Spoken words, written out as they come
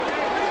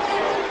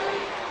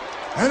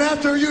And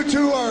after you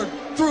two are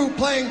through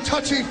playing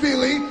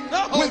touchy-feely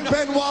with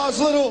Benoit's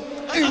little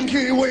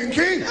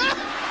inky-winky,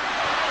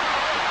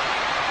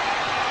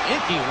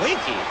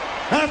 Inky-winky?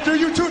 after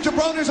you two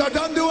jabronis are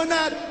done doing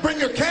that, bring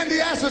your candy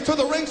asses to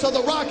the ring so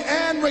The Rock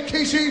and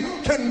Rikishi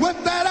can whip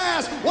that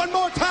ass one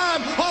more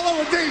time all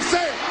over DC.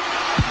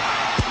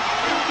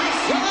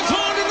 Well, it's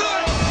on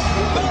tonight.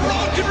 The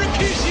Rock and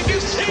Rikishi do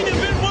Shane and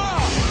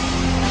Benoit.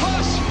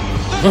 Plus,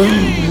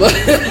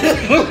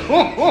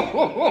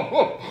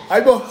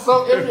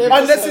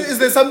 Unless is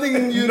there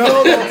something you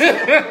know?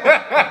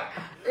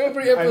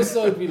 Every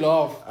episode we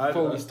laugh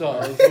before we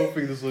start. I was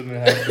hoping this wouldn't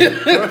happen.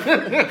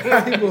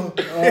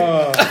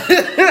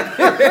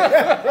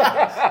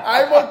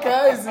 I'm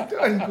okay. Is it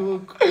doing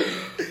good?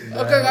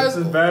 Okay, guys.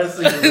 It's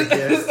embarrassing as a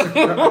guest.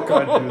 I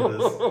can't do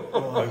this.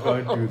 I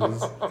can't do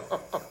this.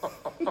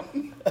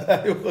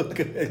 I'm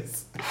okay.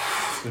 It's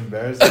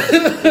embarrassing.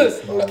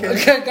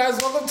 Okay,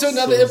 guys, welcome to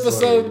another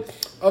episode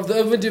of the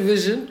Urban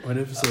Division. What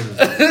episode is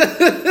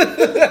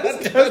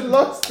this? I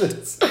lost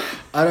it.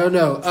 I don't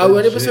know. We're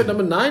on episode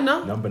number 9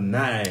 now, Number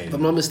 9. if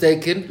I'm not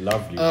mistaken.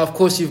 Lovely. Of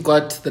course, you've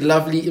got the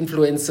lovely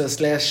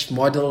influencer /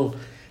 model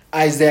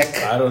Isaac.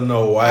 I don't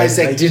know why.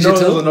 Isaac like, Digital. You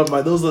know, those are not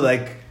my. Those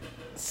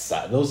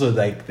are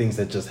like things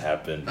that just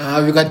happen.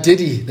 We've got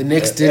Diddy, the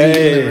next Diddy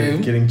in the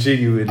room. Getting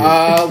jiggy with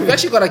it. We've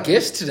actually got a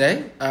guest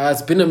today.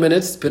 It's been a minute.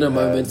 It's been a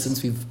moment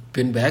since we've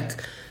been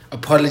back.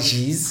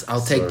 Apologies. I'll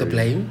take the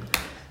blame.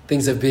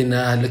 Things have been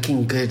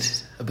looking good.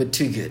 A bit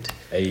too good.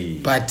 Hey.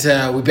 But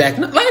we're back.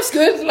 No, life's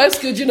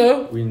good, you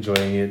know. We're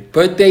enjoying it.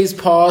 Birthdays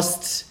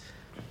passed.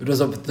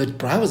 The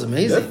bride was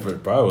amazing.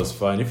 That bro was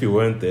fun. If you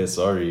weren't there,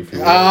 sorry. If you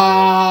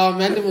weren't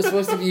Mandan was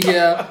supposed to be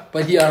here,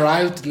 but he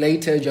arrived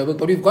later in Joburg.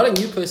 But we've got a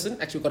new person.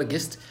 Actually, we've got a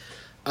guest.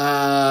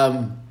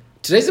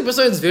 Today's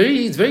episode is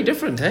very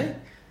different, hey?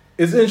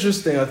 It's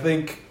interesting. I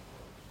think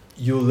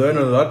you'll learn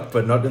a lot,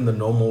 but not in the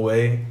normal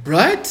way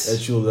Right?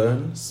 that you'll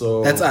learn.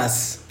 So That's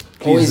us.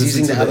 please Always listen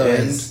using to the other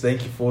end. ways.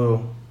 Thank you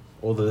for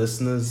all the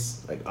listeners.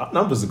 Like, our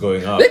numbers are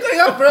going up. They're going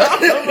up, bro.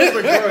 Numbers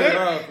are going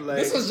up. Like,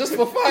 This was just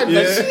for fun.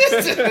 Yeah.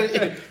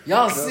 But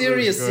y'all numbers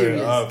serious.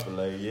 going up,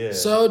 like, yeah.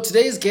 So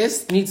today's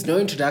guest needs no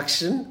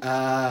introduction.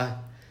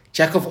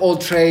 Jack of all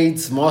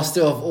trades,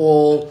 master of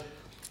all,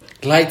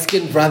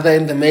 light-skinned brother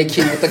in the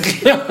making with the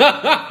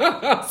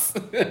glasses.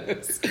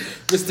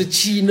 Mr.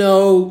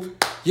 Chino,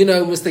 you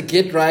know, Mr.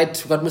 Get Right.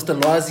 We've got Mr.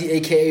 Lwazi,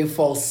 aka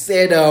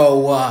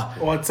Falsetto.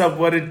 What's up?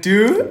 What it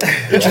do?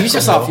 Introduce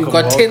yourself. You've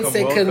got 10 welcome,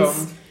 seconds.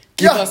 welcome.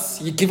 Give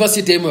us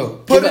your demo.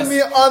 Putting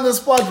me on the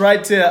spot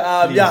right here.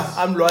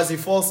 I'm Lwazi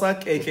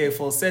Falsak, aka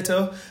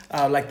Falsetto.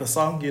 Like the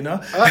song, you know.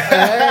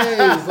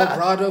 Hey,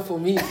 vibrato for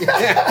me.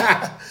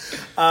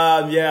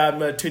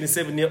 I'm a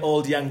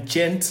 27-year-old young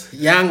gent.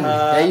 Young.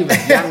 Young.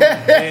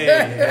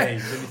 Hey,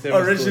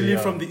 Originally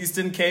from the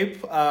Eastern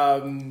Cape.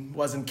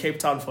 Was in Cape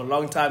Town for a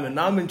long time, and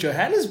now I'm in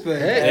Johannesburg.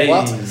 Hey,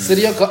 what?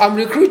 City of I'm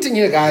recruiting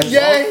here, guys.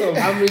 Yay.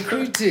 I'm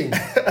recruiting.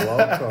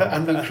 Welcome.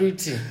 I'm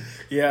recruiting.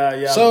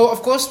 Yeah. So,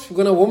 of course, we're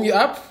going to warm you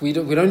up. We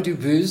don't do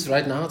booze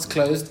right now. It's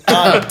closed.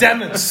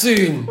 Damn it.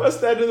 Soon. What's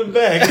that in the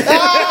bag?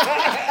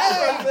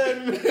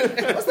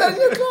 What's that in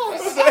your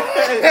glass?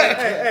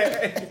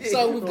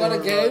 So, we've got a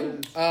game.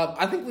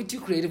 I think we're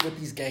too creative with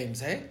these games,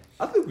 hey?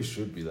 I think we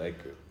should be like,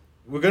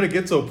 we're gonna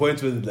get to a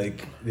point where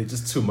like they're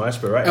just too much,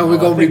 but right And now we're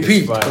going I to think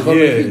repeat. it's fine. We're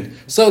gonna Yeah. repeat.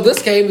 So,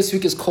 this game this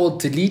week is called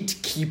Delete,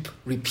 Keep,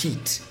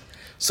 Repeat.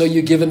 So,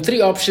 you're given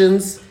 3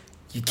 options.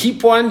 You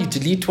keep one, you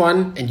delete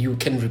one, and you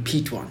can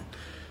repeat one.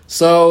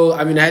 So,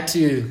 I had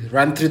to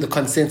run through the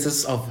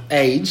consensus of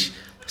age.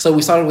 So,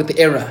 we started with the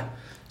era.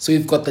 So,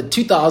 we've got the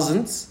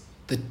 2000s,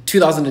 the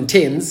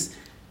 2010s,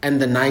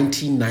 and the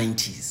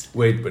 1990s.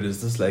 Wait, but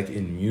is this like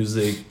in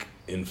music,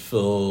 in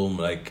film,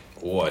 like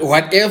what?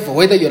 Whatever,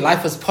 whether your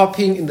life was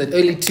popping in the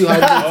early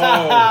 200s.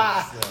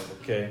 Oh,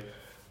 okay.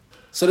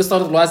 So, let's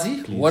start with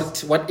Lwazi.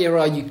 Please. What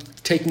era are you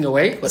taking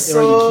away? What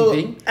era are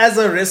you keeping? As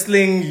a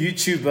wrestling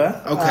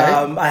YouTuber, Okay.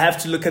 I have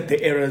to look at the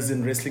eras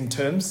in wrestling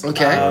terms.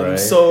 Okay. Alright.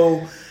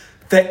 So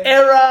the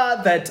era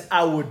that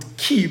I would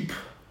keep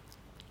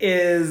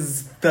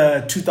is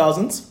the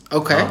 2000s.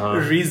 Okay.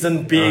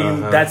 Reason being,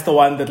 that's the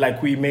one that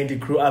like we mainly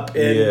grew up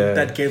in. Yeah.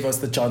 That gave us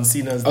the John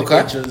Cenas, the Okay.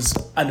 Edges,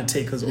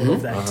 Undertakers, all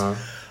of that.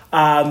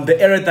 The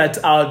era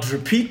that I'd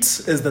repeat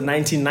is the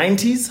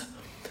 1990s.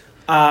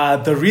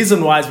 The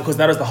reason why is because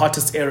that was the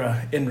hottest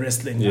era in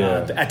wrestling.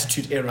 Yeah. The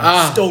Attitude Era.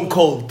 Ah. Stone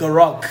Cold, The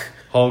Rock.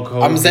 Hulk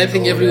Hogan, I'm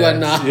zapping all everyone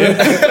that. now.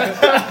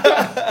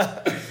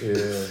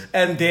 Yeah.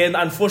 And then,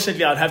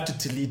 unfortunately, I'd have to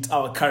delete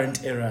our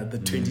current era, the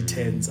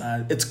 2010s.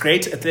 It's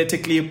great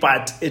athletically,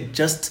 but it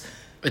just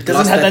It doesn't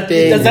lost have that that.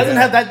 thing. It doesn't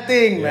have that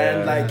thing, man.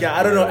 Yeah. Like,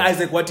 I don't know,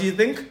 Isaac. What do you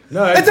think?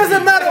 No, it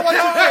doesn't matter what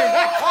you think.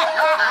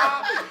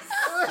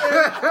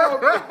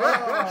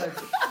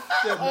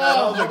 That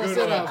Oh, was a good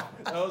set one.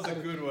 up. That was a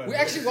good one. We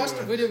actually watched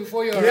the video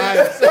before you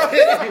arrived. So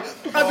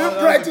I've been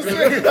practicing.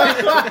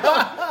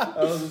 That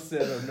was a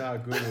setup. Nah,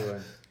 good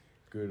one.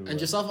 Good one. and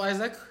yourself,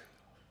 Isaac?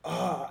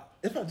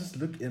 If I just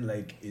look in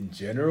like in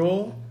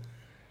general,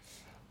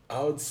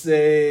 I would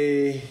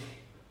say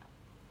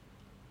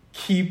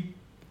keep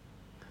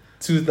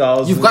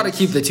 2000s. You've got to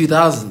keep the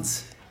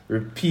 2000s.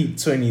 Repeat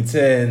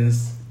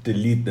 2010s.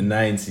 Delete the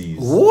 90s.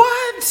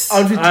 What?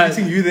 Aren't we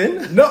deleting you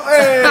then? No,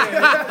 hey!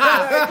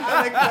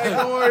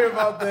 Don't worry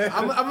about that.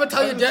 I'm going to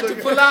tell your dad to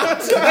pull out.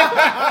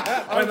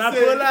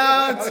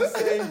 I'm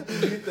saying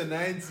delete the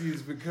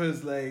 90s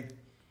because like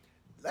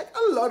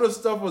a lot of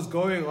stuff was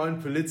going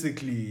on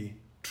politically.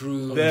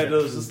 True. That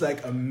was just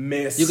like a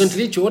mess. You can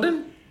delete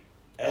Jordan?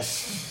 Don't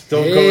Hey,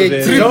 go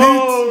there. tribute.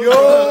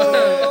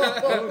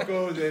 Don't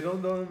go there.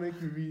 Don't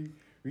make me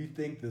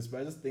rethink this.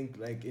 But I just think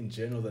like in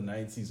general the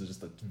 90s was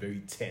just a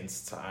very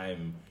tense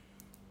time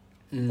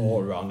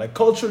all around. Like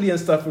culturally and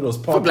stuff, it was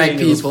popping. black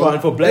It was people. fun.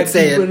 For black Let's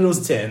say people, it. it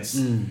was tense.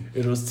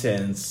 It was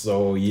tense.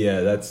 So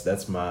yeah,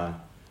 that's my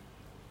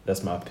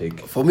pick.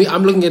 For me,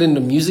 I'm looking at it in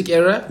the music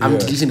era. I'm Yeah.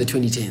 deleting the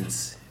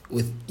 2010s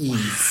with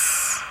ease.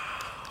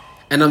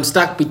 And I'm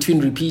stuck between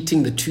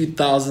repeating the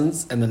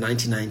 2000s and the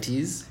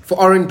 1990s. For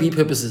R&B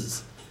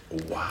purposes.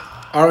 Wow.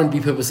 R&B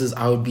purposes,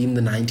 I would be in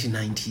the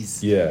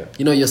 1990s. Yeah.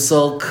 You know, your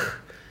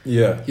Silk,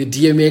 Yeah. your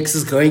DMX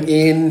is going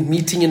in,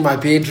 meeting in my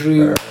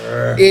bedroom.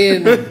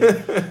 In.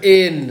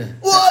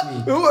 What?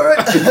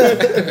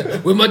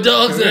 With my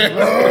dogs there.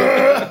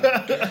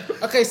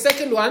 Okay,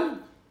 second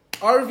one.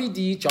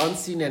 RVD, John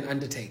Cena and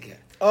Undertaker.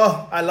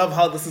 Oh, I love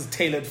how this is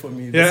tailored for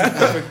me. This Yeah. is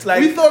perfect. Like,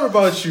 We thought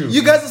about you.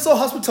 you guys are so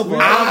hospitable.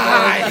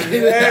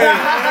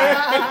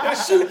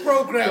 Shoot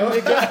program,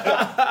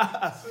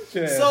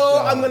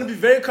 So I'm going to be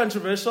very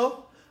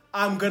controversial.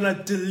 I'm going to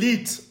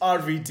delete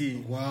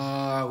RVD.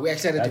 Wow, we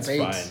actually had a That's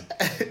debate.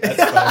 fine.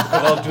 That's fine.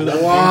 But I'll do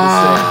that.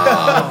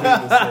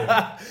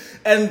 Wow.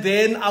 And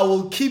then I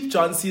will keep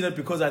John Cena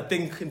because I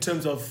think in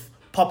terms of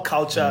pop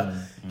culture,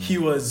 he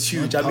was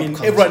huge. I mean,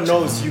 culture, everyone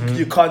knows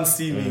you can't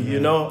see me, you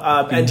know?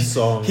 And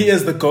song. he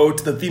is the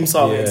GOAT, the theme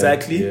song, Yeah,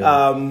 exactly.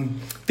 yeah.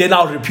 Then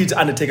I'll repeat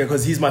Undertaker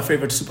because he's my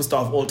favorite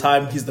superstar of all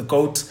time. He's the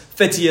GOAT,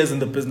 30 years in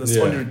the business,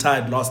 Yeah. only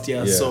retired last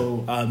year. Yeah.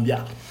 So,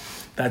 yeah,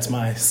 that's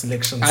my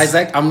selections.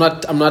 Isaac, I'm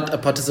not a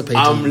participating.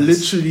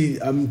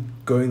 I'm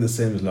going the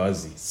same as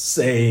Lwazi.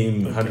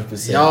 Same,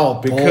 100%. Yo,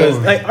 because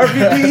boring. like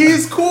RVD,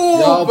 he's cool,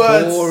 Yo,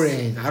 but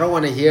boring. I don't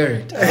want to hear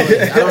it.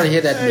 I don't want to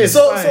hear that. mess.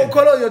 So, fine.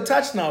 Kolo, you're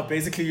touched now,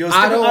 basically. You're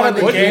I don't stepping out of wanna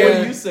the what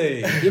game. do you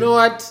say? You know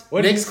what?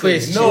 What do you Next say?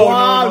 question. No,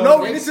 Wow, no,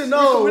 we need to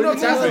know. We're not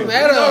It doesn't moving.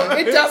 matter.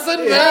 It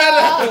doesn't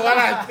matter what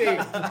I think.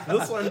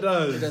 This one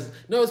does.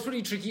 No, it's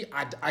pretty tricky.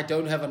 I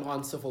don't have an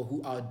answer for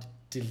who I'd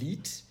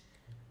delete.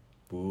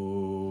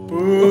 Boo.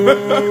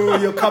 Ooh,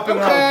 you're copping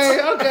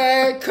out.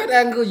 Okay. Cut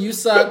angle, you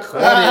suck.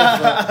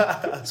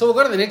 Whatever. So we'll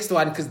go to the next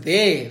one because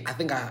there, I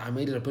think I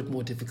made it a bit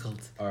more difficult.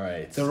 All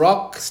right. The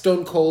Rock,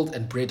 Stone Cold,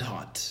 and Bret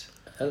Hart.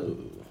 Oh.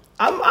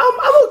 I'm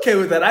okay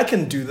with that. I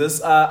can do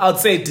this. I'd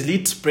say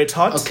delete Bret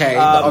Hart. Okay, the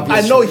I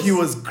obvious know choice. he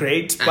was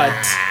great, but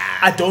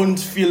I don't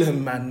feel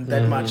him, man,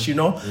 that much. You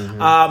know.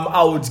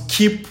 I would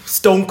keep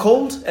Stone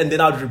Cold, and then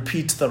I'd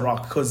repeat The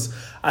Rock because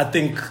I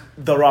think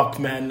The Rock,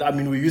 man. I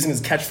mean, we're using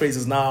his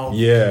catchphrases now.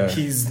 Yeah.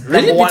 He's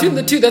Really? number one. Between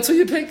the two, that's who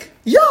you pick?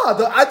 Yeah,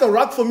 the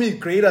Rock for me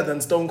greater than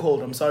Stone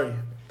Cold. I'm sorry.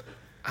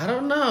 I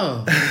don't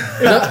know.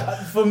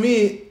 For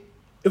me,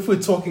 if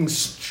we're talking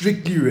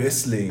strictly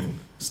wrestling,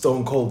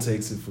 Stone Cold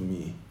takes it for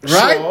me.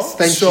 Right? Sure.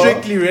 Thank Sure. you.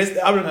 Strictly wrestling.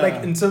 I mean,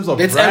 like in terms of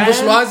Let's brand, ambush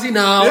Lwazi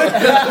now.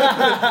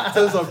 in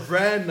terms of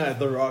brand,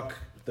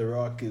 The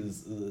Rock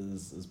is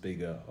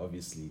bigger,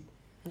 obviously.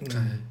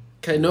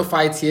 Okay, no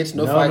fights yet.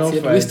 No No fights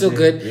yet. We're fights still yet.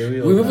 good. Yeah,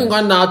 we all We're moving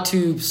right. on now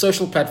to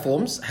social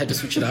platforms. I had to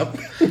switch it up.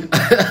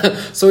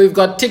 So we've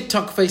got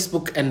TikTok,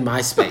 Facebook, and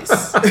MySpace.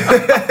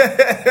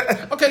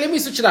 Okay, let me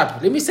switch it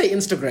up. Let me say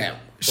Instagram.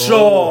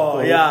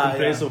 Sure. yeah. In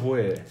place yeah. of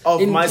where?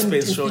 Of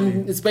MySpace, surely.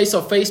 in space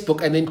of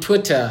Facebook, and then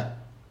Twitter.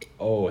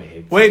 Oh,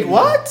 hectic. Wait,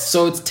 what?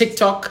 So it's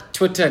TikTok,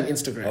 Twitter, and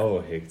Instagram.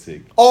 Oh,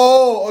 hectic.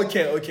 Oh,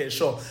 okay,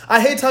 sure.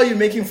 I hate how you're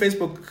making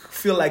Facebook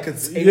feel like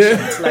it's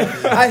ancient. Like,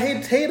 I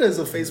hate haters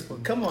of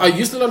Facebook. Come on. Are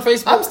you still on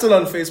Facebook? I'm still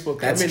on Facebook.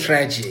 That's I mean,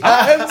 tragic.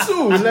 I am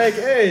too. Like,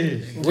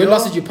 hey. When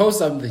last did you post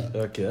something?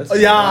 Okay, that's Oh,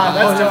 yeah,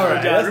 that's different.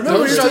 alright. Yeah. Remember, Don't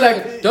we used show, to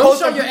like don't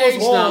post show on your people's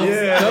age walls. now.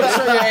 Yeah. Don't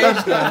show your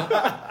age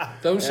now.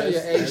 Don't show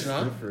your age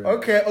now.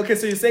 Okay.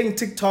 So you're saying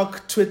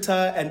TikTok,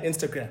 Twitter, and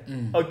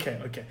Instagram.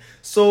 Okay.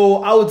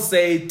 So I would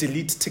say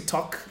delete TikTok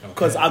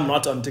because I'm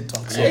not on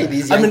TikTok. So, Hey,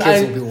 these young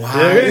kids will be wild.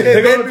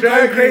 They're going to be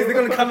going crazy. They're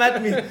going to come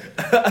at me.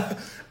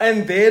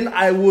 And then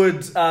I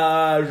would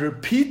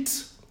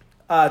repeat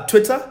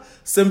Twitter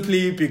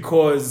simply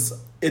because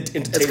it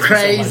entertains me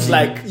crazy. so much.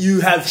 Like you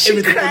have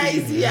everything.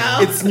 crazy, yo.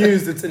 It's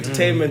news, it's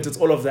entertainment, it's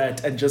all of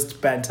that, and just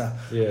banter.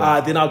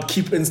 Yeah. Then I'd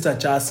keep Insta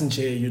Justin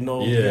J. You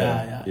know.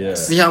 Yeah.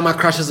 See how my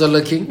crushes are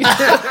looking?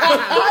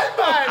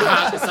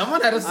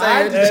 Someone had to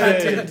say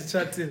it.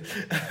 Chatting.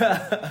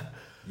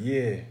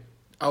 Yeah.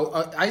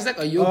 Isaac,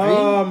 are you agreeing?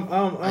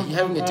 Are you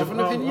having a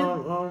different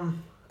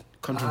opinion?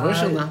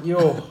 Controversial now.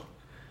 Yo.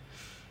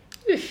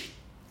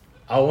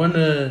 I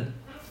wanna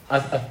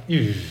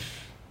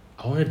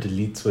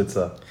delete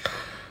Twitter.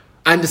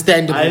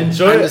 Understandable. I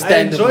enjoy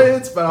Understandable.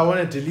 it, but I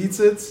wanna delete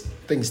it.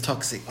 Things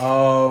toxic.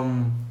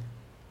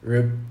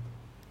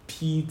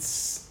 Repeat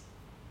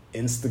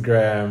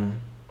Instagram.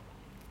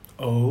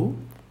 Oh.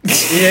 And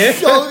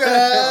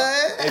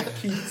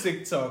keep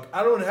TikTok.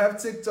 I don't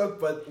have TikTok,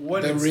 but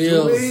what The it's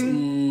reels.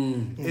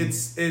 doing,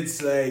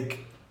 it's like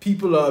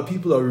people are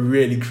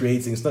really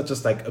creating. It's not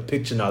just like a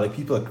picture now. Like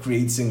people are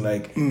creating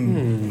like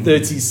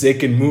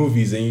 30-second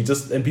movies,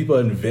 and people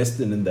are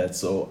investing in that.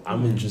 So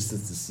I'm interested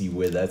to see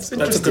where that's going.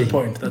 That's a good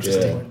point. That's a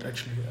good point,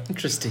 actually. Yeah.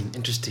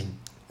 Interesting.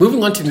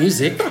 Moving on to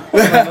music. I'm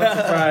not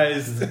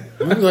surprised.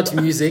 Moving on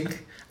to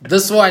music.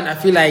 This one, I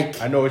feel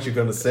like I know what you're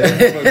gonna say.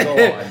 But go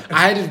on.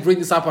 I had to bring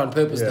this up on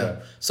purpose, Yeah. though.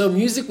 So,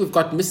 music, we've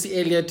got Missy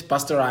Elliott,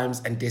 Busta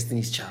Rhymes, and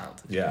Destiny's Child.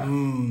 Yeah.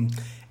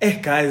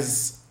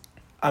 Guys,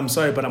 I'm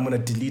sorry, but I'm gonna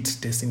delete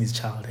Destiny's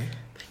Child.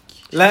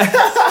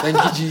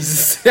 Thank you,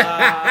 Jesus.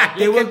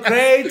 They were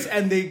great,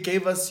 and they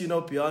gave us,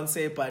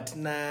 Beyonce, but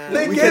nah.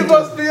 They we gave can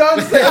us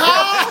Beyonce.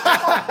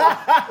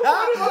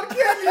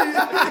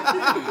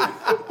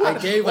 They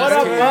gave What us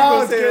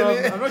up,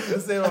 Kelly. I'm not gonna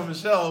say about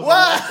Michelle.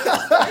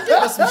 They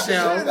gave us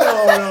Michelle.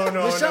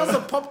 No. Michelle's a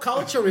pop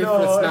culture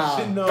reference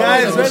now. no.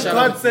 Guys, Don't when be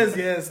God Michelle. says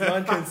yes, no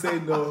one can say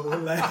no.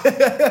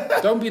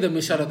 Don't be the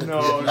Michelle of the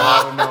group.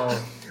 No.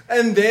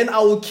 And then I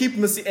will keep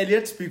Missy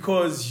Elliott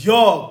because,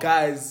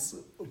 guys,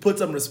 put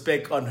some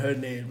respect on her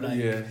name.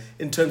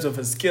 In terms of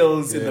her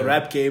skills in the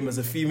rap game as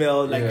a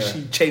female,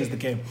 she changed the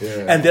game.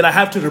 Yeah. And then I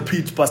have to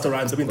repeat Busta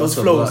Rhymes. I mean, those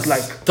Busta flows,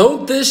 Rhymes.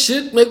 Don't this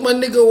shit make my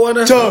nigga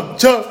wanna...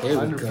 jump. Here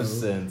we go.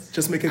 100%.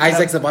 Just make it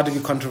Isaac's about to be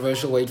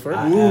controversial. Wait for it.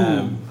 I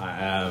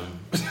am.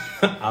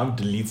 I'm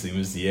deleting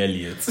Missy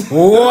Elliott.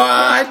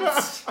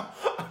 What?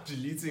 I'm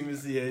deleting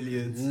Missy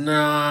Elliott.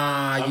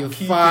 Nah, I'm you're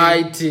keeping-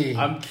 fighting.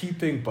 I'm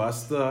keeping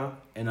Busta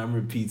and I'm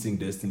repeating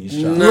Destiny's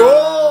Child.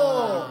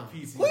 Bro!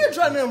 Repeating Who are you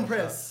trying to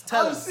impress?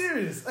 Tell I'm us.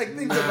 serious. Like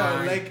think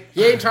about it. Like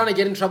You ain't trying to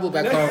get in trouble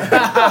back home.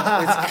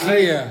 It's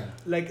clear.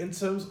 like in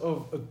terms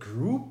of a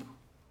group,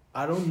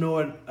 I don't know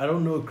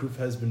a group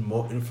has been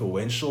more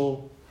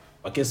influential.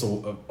 I guess the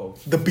Beatles.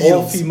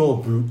 all female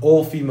group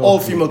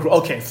group.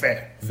 Okay,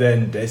 fair.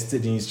 than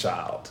Destiny's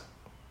Child.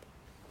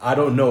 I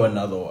don't know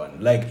another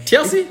one. Like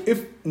TLC?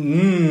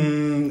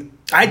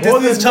 I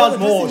Destiny's Child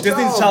more. Destiny's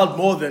Destiny's Child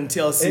more than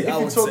TLC. If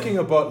you're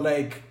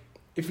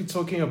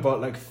talking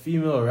about like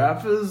female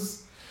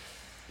rappers,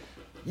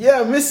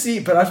 yeah, Missy.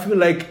 But I feel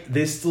like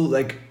there's still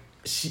like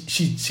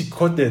she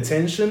caught the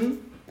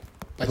attention,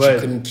 But she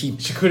couldn't keep.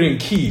 She couldn't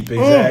keep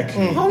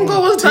exactly.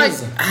 Homegirl was like,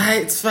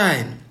 it's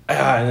fine.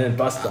 And then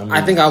Busta.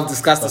 I think I'll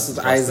discuss this with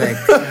Isaac.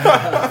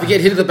 If you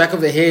get hit in the back of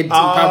the head in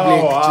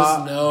public,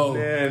 just know.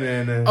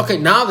 No. Okay,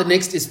 now the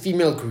next is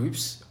female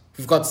groups.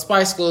 We've got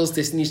Spice Girls,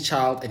 Destiny's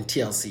Child, and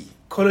TLC.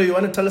 Kolo, you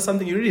want to tell us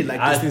something you really like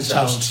Destiny's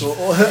Child? So,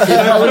 If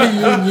only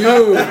you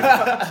knew.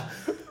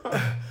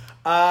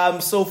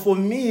 so for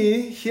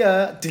me,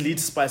 here, delete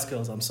Spice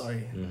Girls. I'm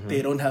sorry.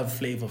 They don't have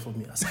flavor for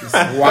me.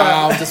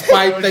 Wow,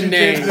 despite the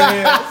name.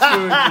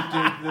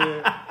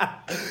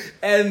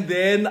 And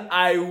then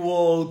I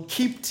will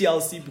keep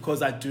TLC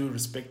because I do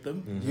respect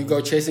them. You go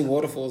chasing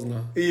waterfalls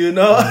now.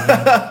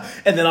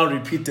 And then I'll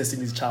repeat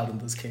Destiny's Child in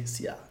this case.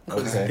 Yeah.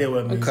 Because Okay. they were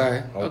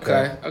amazing.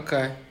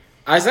 Okay.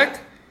 Isaac?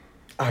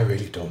 I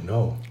really don't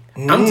know.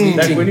 I'm deleting.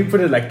 Like when you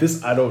put it like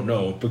this, I don't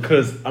know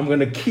because I'm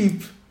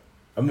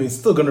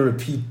still gonna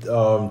repeat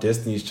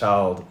Destiny's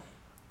Child.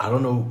 I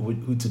don't know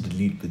who to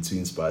delete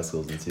between Spice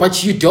Girls and TLC.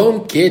 But you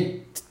don't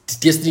get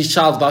Destiny's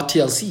Child without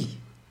TLC.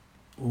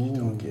 You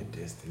don't get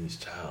Destiny's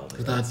Child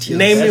Without TLC.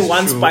 Name me That's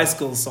one true. Spice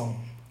Girls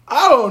song.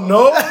 I don't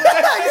know.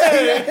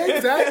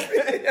 Exactly.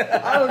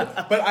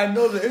 But I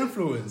know the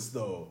influence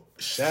though.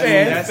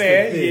 Fair, That's the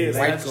fair, thing. yes,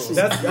 Like, that's true.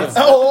 that's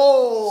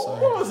Oh!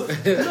 what was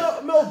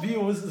it? Mel B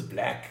was this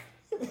black.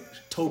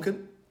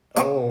 Token?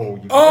 Oh,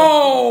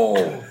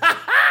 Oh!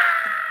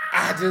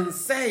 I didn't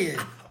say it.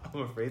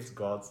 I'm afraid to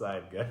go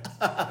outside,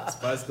 guys.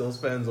 Spice Girls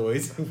fans are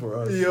waiting for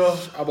us. Yo.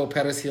 How about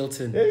Paris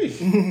Hilton?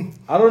 Hey,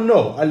 I don't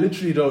know. I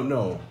literally don't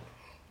know.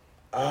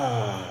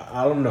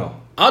 I don't know.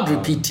 I'd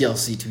repeat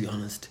TLC, to be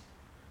honest.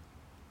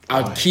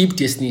 I'd keep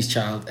Destiny's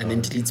Child and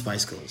then delete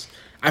Spice Girls.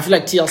 I feel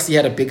like TLC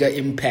had a bigger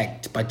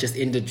impact, but just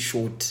ended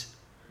short.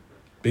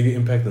 Bigger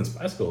impact than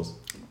Spice Girls.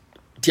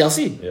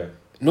 TLC? Yeah.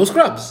 No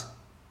scrubs.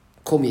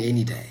 Call me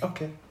any day.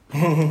 Okay.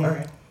 All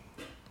right.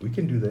 We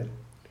can do that.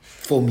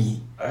 For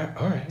me.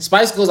 All right.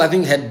 Spice Girls, I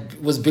think,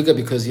 was bigger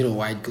because,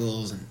 white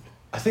girls. And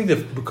I think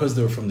that because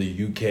they were from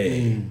the UK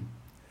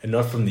and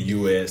not from the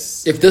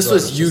US. if this Not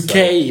was just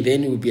UK,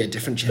 then it would be a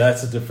different chat.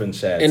 That's a different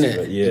chat. In it.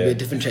 But It'd be yeah. a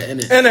different chat,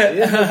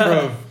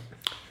 innit?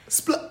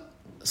 Bro.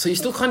 So you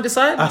still can't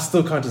decide? I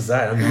still can't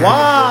decide.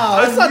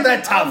 Wow, it's not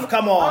that tough.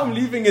 Come on. I'm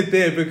leaving it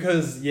there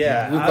because,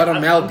 yeah. We've got a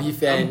Mel B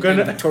fan I'm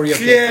gonna- and Victoria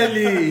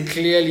Clearly.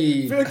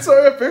 Clearly.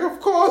 Victoria Beck, of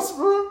course,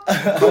 bro.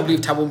 Can't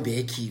believe Thabo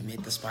Mbeki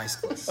made the Spice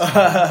Girls.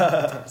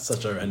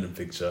 Such a random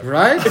picture.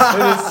 Right? It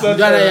is such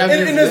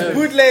In his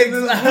bootlegs.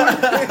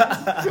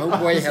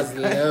 Homeboy has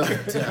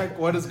lived. Like,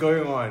 what is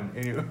going on?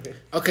 Anyway.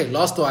 Okay,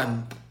 last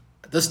one.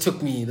 This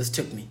took me.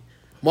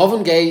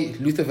 Marvin Gaye,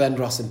 Luther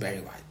Vandross, and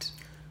Barry White.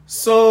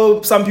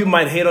 So some people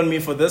might hate on me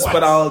for this,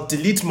 but I'll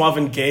delete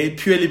Marvin Gaye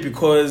purely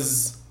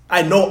because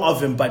I know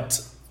of him,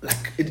 but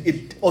like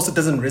it also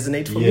doesn't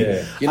resonate for me.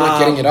 Yeah. You're not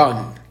getting it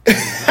on.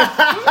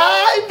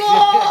 I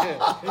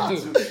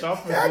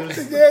Stop with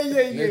this.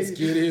 Let's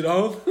get it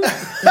on.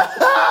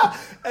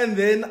 And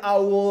then I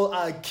will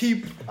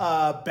keep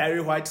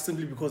Barry White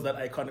simply because that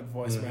iconic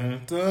voice,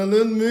 man.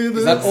 Telling me this.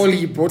 Is that all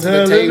he brought to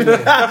the table?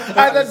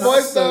 That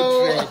voice,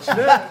 though.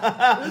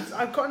 trash. It's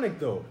iconic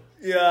though.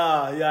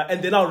 Yeah.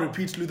 And then I'll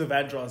repeat Luther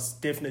Vandross,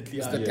 definitely.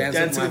 the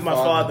Dancing with my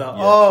Father. father.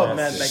 Yeah, Oh, classic.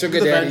 man. Like Sugar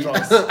Luther Daddy.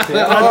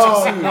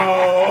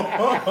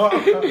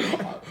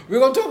 Vandross. We're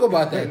going to talk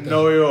about that.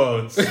 No, you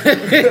won't.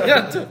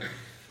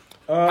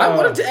 I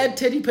wanted to add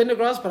Teddy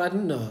Pendergrass, but I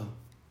didn't know.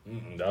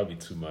 That would be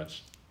too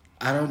much.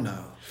 I don't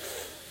know.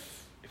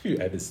 If you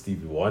added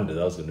Stevie Wonder,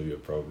 that was going to be a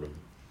problem.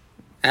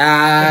 We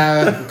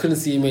couldn't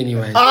see him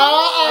anyway.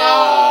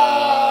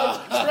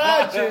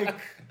 Tragic.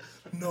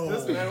 No.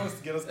 This man wants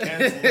to get us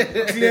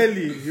cancelled.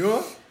 Clearly,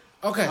 you.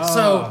 Okay,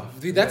 so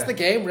that's the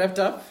game wrapped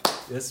up.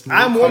 Yes,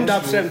 I'm warmed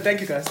up, Shem.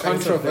 Thank you, guys.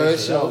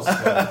 Controversial.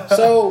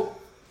 So,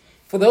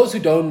 for those who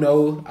don't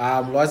know,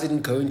 Lwazi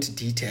didn't go into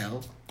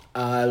detail.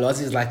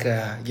 Lwazi is like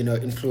a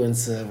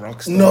influencer,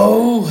 rock star,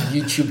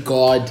 YouTube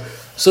god.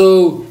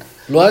 So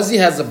Lwazi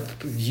has a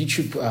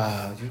YouTube,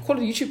 you call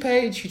it YouTube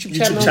page,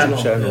 YouTube channel.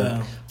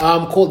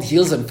 Called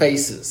Heels and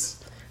Faces.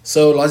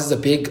 So Lwazi is a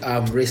big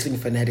wrestling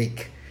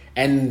fanatic,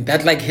 and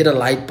that like hit a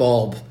light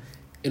bulb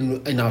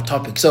in our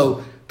topic.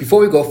 So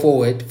before we go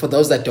forward, for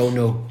those that don't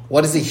know,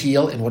 what is a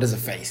heel and what is a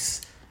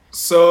face?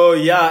 So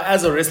yeah,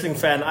 as a wrestling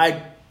fan,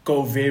 I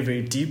go very,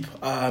 very deep.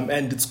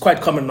 And it's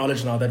quite common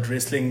knowledge now that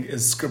wrestling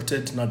is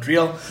scripted, not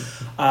real.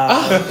 I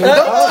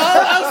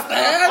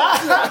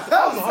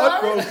was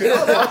heartbroken.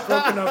 I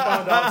found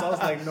out. I was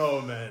like,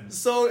 no, man.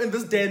 So in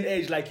this day and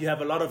age, like you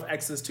have a lot of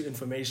access to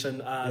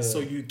information. So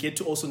you get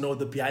to also know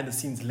the behind the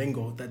scenes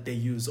lingo that they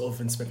use of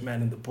Vince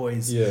McMahon and the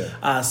boys.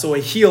 Yeah. So a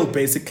heel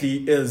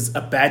basically is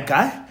a bad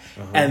guy,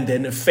 and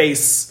then a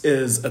face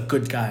is a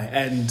good guy.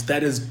 And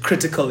that is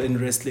critical in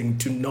wrestling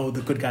to know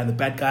the good guy and the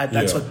bad guy.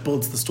 That's what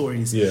builds the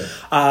stories. Yeah.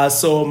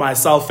 So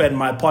myself and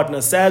my partner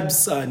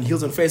Sabs and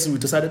Heels and Faces, we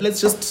decided let's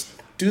just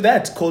do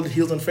that, called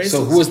Heels and Faces.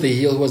 So who was the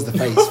heel, who was the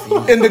face for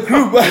you? in the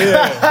group?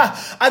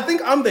 I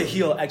think I'm the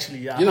heel actually.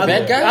 Yeah. You're the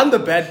bad guy? I'm the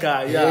bad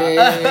guy.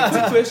 Yeah. It's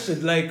a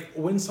question. Like,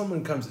 when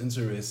someone comes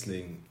into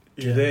wrestling,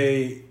 do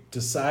they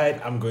decide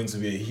I'm going to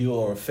be a heel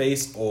or a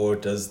face, or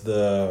does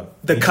the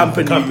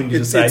company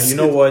decide, you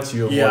know what,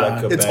 you're more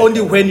like a it's bad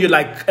only guy? when you're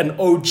like an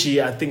OG,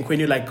 I think, when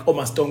you're like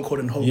almost Stone Cold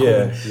and Hulk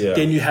Hogan,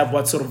 then you have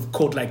what's sort of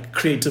called like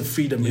creative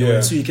freedom. You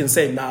know? So you can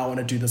say, nah, I want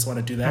to do this, I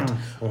want to do that.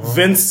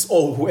 Vince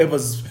or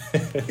whoever's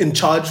in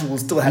charge will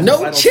still have no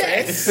the final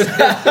chance. say.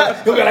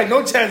 He'll be like,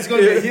 no chance,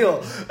 you're going to be a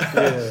heel.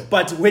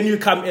 But when you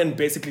come in,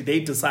 basically, they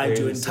decide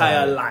your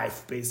entire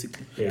life,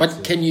 basically.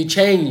 But can you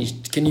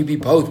change? Can you be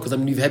both? Because I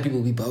mean, you've had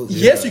people be both.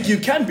 Yes, you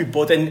can be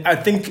both, and I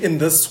think in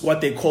this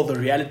what they call the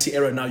reality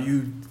era now,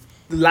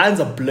 the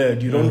lines are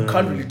blurred. You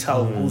can't really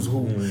tell who's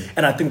who,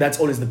 and I think that's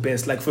always the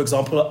best. Like for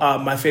example,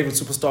 my favorite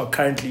superstar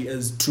currently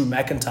is Drew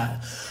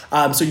McIntyre.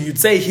 So you'd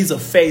say he's a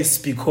face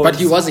because, but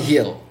he was a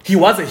heel. He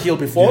was a heel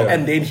before,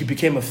 and then he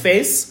became a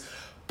face.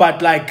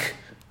 But like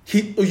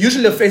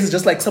usually a face is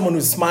just like someone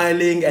who's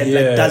smiling and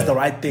like does the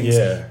right things.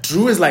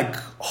 Drew is like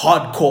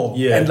hardcore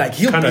and like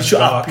he'll beat you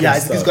up.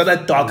 He's got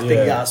that dark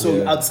thing.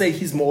 So I'd say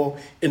he's more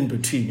in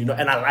between,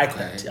 and I like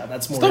that. Yeah,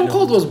 that's more. Stone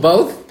Cold was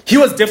both. He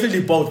was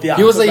definitely both. Yeah,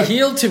 he was a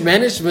heel to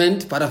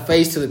management, but a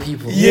face to the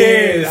people.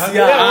 Yes.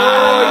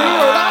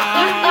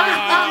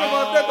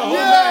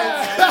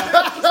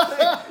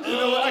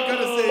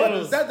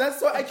 That's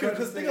so accurate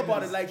because think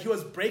about it, like he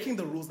was breaking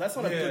the rules. That's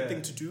not a good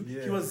thing to do.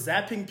 He was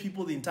zapping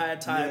people the entire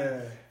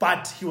time,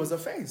 but he was a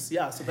face.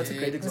 Yeah, so that's a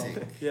great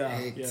example.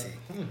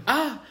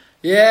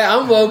 Yeah,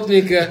 I'm woke,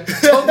 nigga.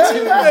 Talk to me.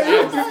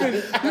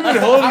 You've been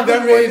holding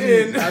that one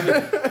in.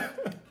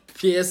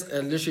 P.S. I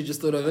literally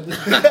just thought of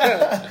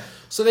it.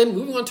 So then,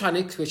 moving on to our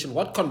next question: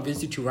 what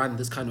convinced you to run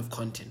this kind of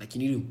content? Like,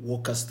 you need to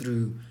walk us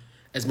through,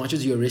 as much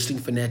as you're a wrestling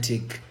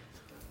fanatic,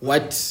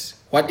 what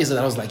is it?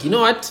 I was like, you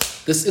know what,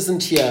 this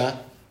isn't here.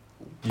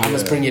 I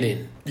must bring it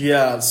in.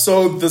 Yeah,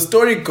 so the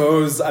story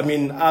goes, I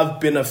mean, I've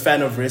been a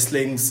fan of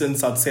wrestling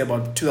since I'd say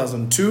about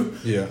 2002.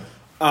 Yeah.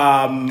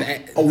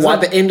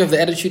 What, the end of the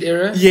Attitude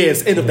Era?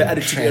 Yes, end of the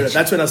Attitude Era.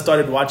 That's when I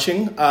started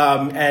watching.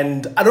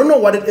 And I don't know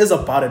what it is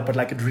about it, but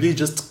like it really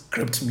just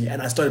gripped me.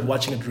 And I started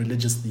watching it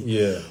religiously.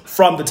 Yeah.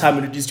 From the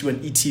time it used to be on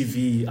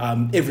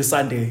ETV every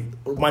Sunday,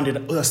 Monday,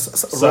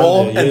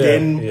 Raw, and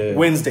then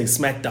Wednesday,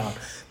 SmackDown.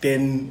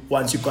 Then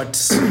once you got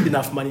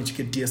enough money to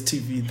get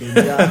DSTV, then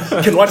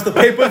you can watch the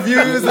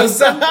pay-per-views and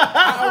stuff.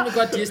 I only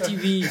got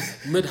DSTV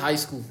mid-high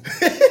school.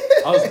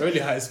 I was early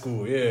high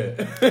school,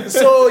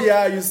 So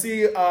you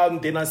see,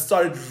 then I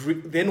started.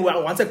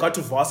 Once I got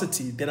to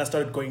varsity, then I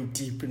started going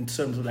deep in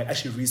terms of like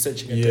actually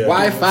researching it.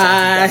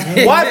 Wi-Fi,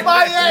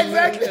 yeah,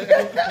 exactly.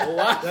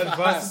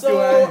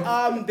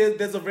 So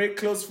there's a very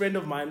close friend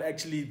of mine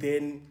actually.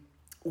 Then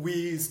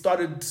we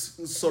started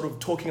sort of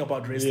talking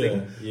about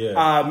wrestling.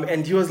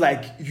 And he was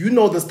like, you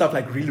know this stuff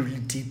like really, really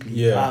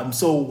deeply.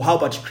 So how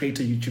about you create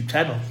a YouTube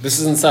channel? This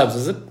isn't subs,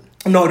 is it?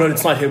 No,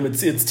 it's not him.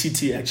 It's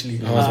TT actually.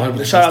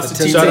 wondering, Shout out it's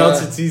to the TT. Shout out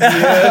to TT.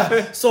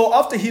 Yeah. So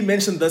after he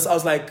mentioned this, I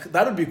was like,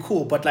 that would be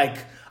cool. But like,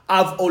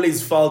 I've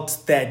always felt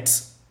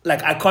that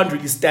like I can't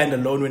really stand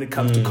alone when it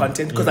comes to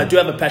content because I do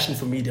have a passion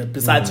for media.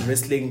 Besides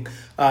wrestling,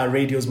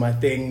 radio is my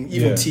thing,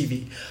 even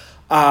TV.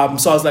 So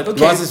I was like, okay.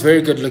 Lwazi is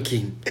very good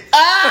looking.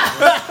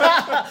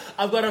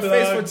 I've got a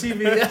face for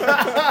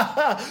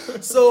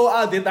TV.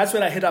 So then that's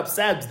when I hit up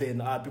Sabs then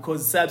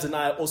because Sabs and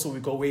I also, we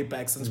go way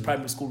back since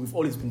primary school. We've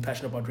always been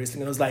passionate about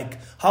wrestling. And I was like,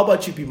 how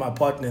about you be my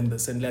partner in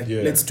this? And like,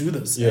 let's do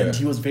this. Yeah. And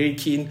he was very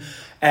keen.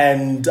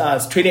 And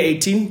it's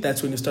 2018,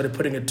 that's when we started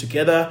putting it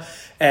together.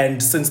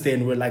 And since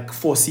then, we're like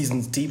 4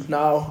 seasons deep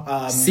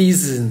now.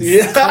 Seasons.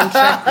 Yeah.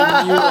 Contract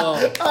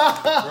renewal.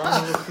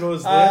 Round of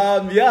applause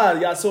there.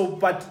 Yeah. So,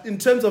 but in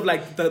terms of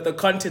like the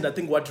content, I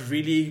think what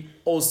really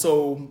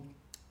also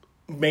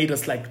made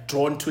us like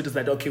drawn to it is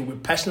that okay, we're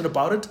passionate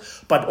about it,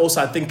 but also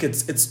I think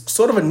it's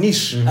sort of a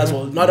niche as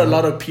well. Not a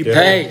lot of people.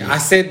 Hey, I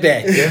said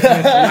that.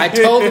 I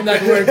told him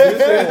that word before.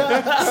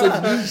 It's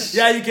a niche.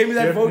 Yeah, you gave me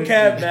that Definitely.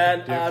 vocab,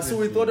 man. So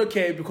we thought,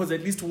 okay, because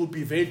at least we'll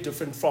be very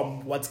different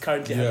from what's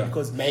currently happening.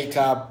 Because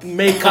Makeup.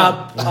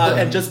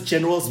 and just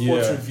general sports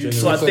Yeah,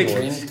 reviews. general So I think,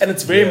 sports. and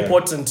it's very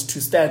important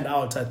to stand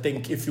out. I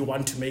think if you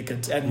want to make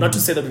it, and not to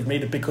say that we've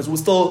made it because we're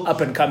still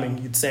up and coming,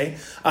 you'd say.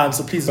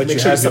 So please But make you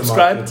sure you have your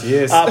subscribe. market,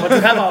 yes. But we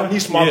have our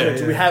niche market.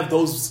 Yeah. We have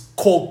those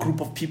core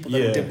group of people that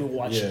we definitely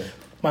watch. Yeah.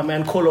 My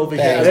man Cole over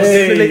here. Thanks. I was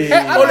definitely- Hey,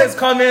 I all like- his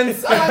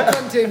comments. Our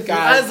content,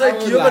 guys.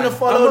 Isaac, you're gonna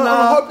follow I'm now.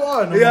 hop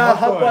on, Yeah, hop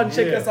hop on. on,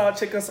 Check yeah.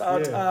 us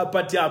out. Yeah.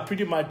 But yeah,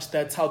 pretty much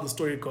that's how the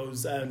story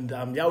goes. And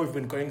we've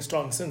been going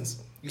strong since.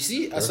 You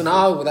see, so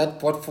now what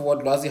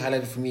Lwazi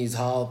highlighted for me is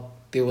how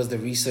there was the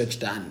research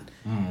done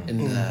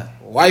in the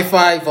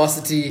Wi-Fi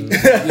varsity.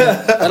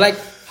 But like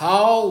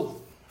how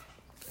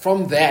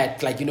from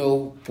that, like, you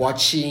know,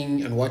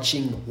 watching,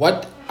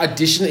 what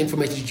additional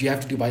information did you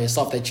have to do by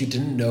yourself that you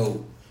didn't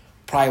know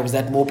prior? Was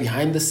that more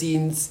behind the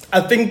scenes?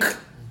 I think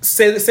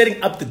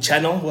setting up the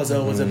channel was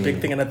a big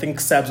thing, and I think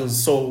Sabs was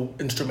so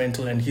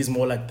instrumental, and he's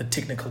more like the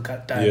technical guy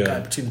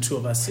between the two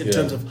of us in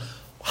terms of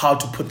how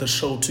to put the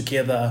show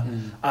together.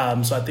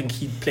 So I think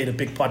he played a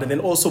big part, and then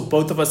also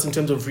both of us in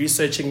terms of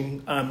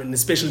researching, and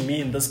especially me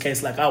in this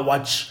case, like I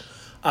watch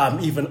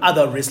even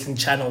other wrestling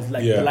channels,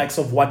 like the likes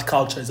of What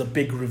Culture is a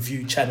big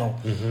review channel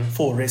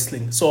for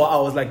wrestling. So I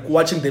was like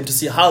watching them to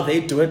see how they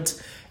do it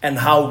and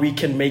how we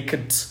can make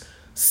it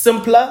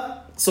simpler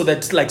so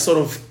that like sort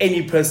of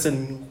any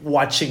person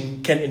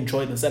watching can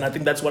enjoy this. And I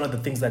think that's one of the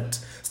things that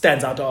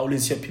stands out. I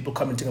always hear people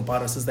commenting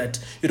about us is that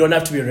you don't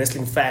have to be a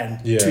wrestling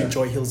fan to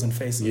enjoy heels and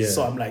faces. Yeah.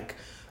 So I'm like,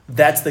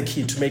 that's the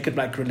key to make it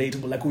like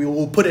relatable. Like we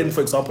will put in,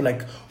 for example,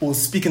 like we'll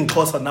speak in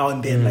closer now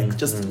and then, like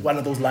just one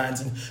of those lines,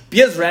 and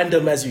be as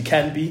random as you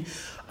can be.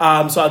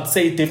 So I'd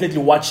say definitely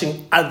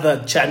watching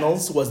other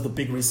channels was the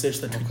big research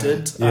that we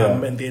did.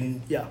 And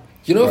then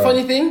You know,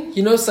 funny thing?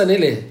 You know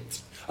Sanele?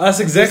 That's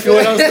exactly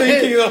what I was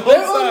thinking the whole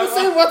They're all the time.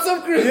 same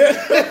WhatsApp group.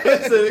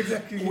 That's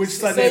exactly which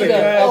side Same is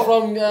guy. it?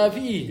 From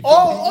PE.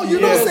 Oh, you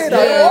know Yes, Seda.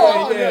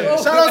 yeah.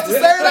 Shout out to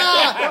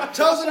Seda.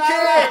 Chosen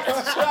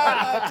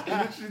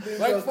kid.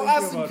 Like for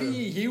us in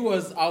PE, he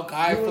was our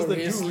guy for the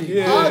dude, wrestling.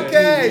 yeah.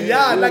 Okay,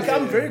 like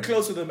I'm very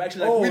close with him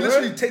actually. Like we really?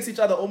 literally text each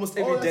other almost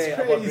every that's day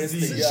about crazy.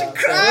 wrestling.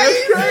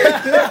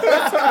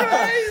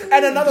 That's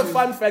And another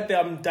fun fact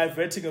that I'm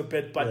diverting a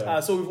bit,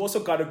 but so we've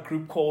also got a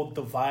group called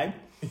The Vibe.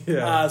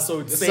 So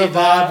it's It's a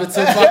vibe. It's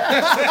a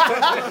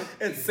vibe.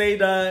 it's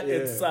Seda,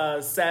 it's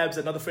Sabs,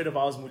 another friend of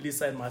ours,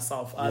 Mulisa, and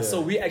myself. So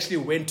we actually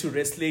went to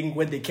wrestling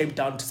when they came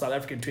down to South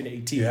Africa in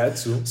 2018. You had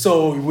to.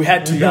 So we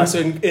had to, So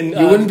in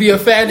You wouldn't be a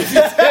fan if you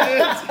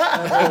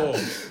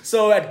did.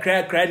 So at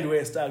Grand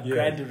West,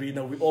 Grand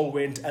Arena, we all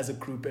went as a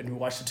group and we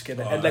watched it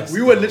together. And like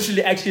we were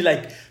literally actually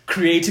like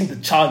creating the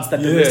chants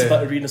that the rest of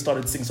the arena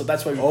started singing. So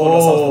that's why we call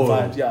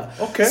ourselves The Vibe.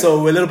 Okay.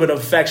 So we're a little bit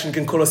of faction. You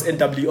can call us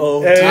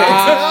NWO.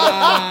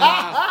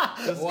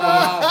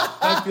 Wow.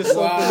 Hype yourself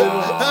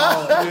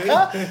a little.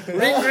 Wow.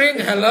 Ring,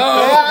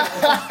 hello.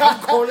 I'm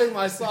calling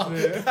myself.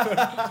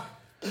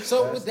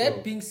 So with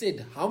that being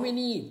said, how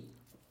many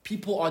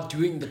people are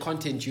doing the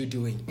content you're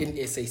doing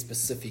in SA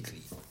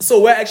specifically?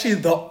 So we're actually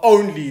the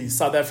only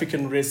South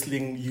African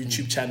wrestling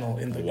YouTube channel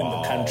in the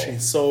country.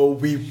 So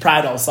we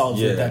pride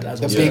ourselves with that as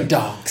The well. big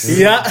dogs.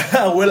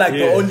 Yeah, we're like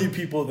the only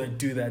people that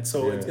do that.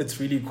 So it's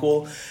really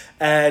cool.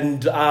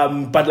 And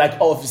but like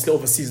obviously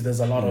overseas there's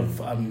a lot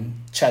of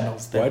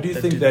channels. Why do you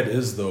think that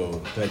is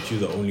though, that you're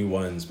the only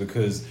ones?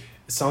 Because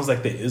it sounds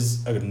like there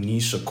is a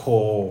niche, a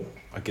core,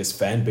 I guess,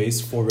 fan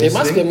base for wrestling. They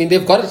must be. I mean,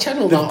 they've got a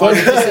channel now. I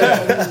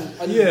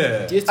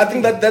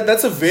think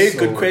that's a very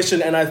good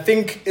question, and I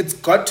think it's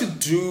got to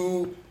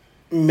do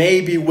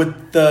maybe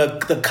with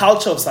the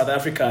culture of South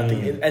Africa, I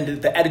think,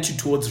 and the attitude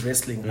towards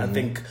wrestling. I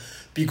think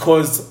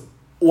because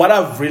what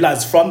I've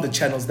realized from the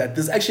channels that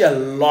there's actually a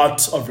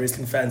lot of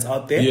wrestling fans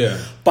out there. Yeah.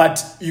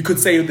 But you could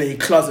say they're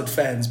closet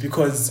fans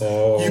because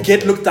Oh, you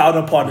get looked down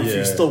upon if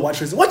you still watch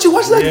wrestling. What you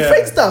watch like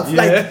fake stuff?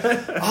 Like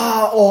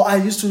or I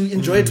used to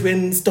enjoy it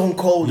when Stone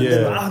Cold and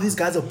then these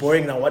guys are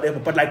boring now, whatever.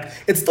 But like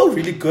it's still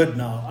really good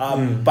now.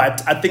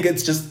 But I think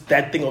it's just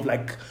that thing of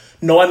like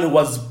no one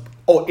was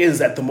or is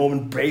at the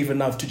moment brave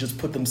enough to just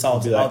put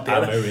themselves out there.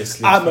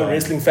 I'm a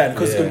wrestling fan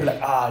because it's going to be like,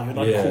 you're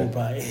not cool,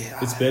 bro.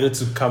 It's better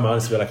to come out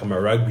and say like I'm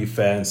a rugby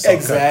fan,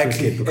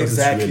 exactly, because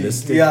it's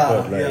realistic.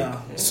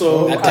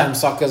 So at times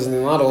soccer's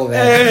not all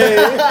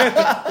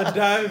that. The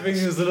diving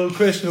is a little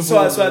questionable. So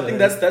I think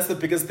that's the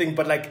biggest thing.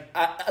 But like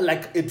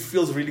it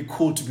feels really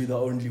cool to be the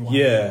only one.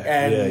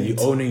 And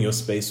you're owning your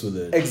space with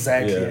it.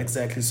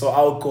 Exactly. So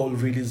our goal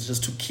really is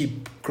just to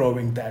keep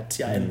growing that,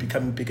 and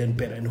becoming bigger and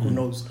better. And who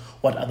knows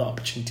what other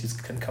opportunities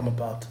can come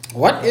about.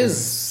 What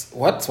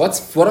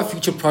are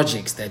future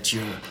projects that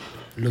you're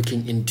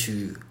looking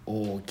into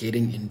or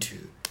getting into?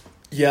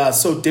 Yeah,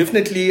 so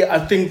definitely I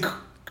think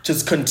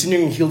just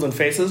continuing Heels and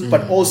Faces,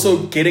 but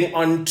also getting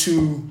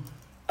onto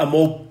a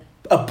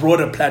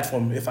broader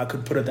platform, if I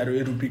could put it that way.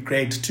 It would be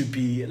great to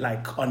be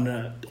like on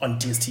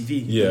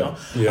DSTV. You know?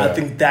 I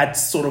think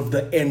that's sort of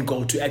the end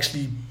goal, to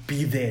actually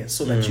be there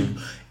so that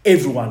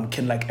everyone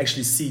can like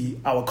actually see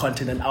our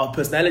content and our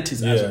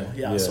personalities as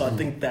well. So I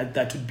think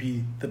that would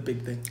be the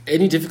big thing.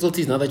 Any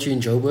difficulties now that you're in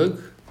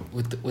Joburg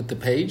with the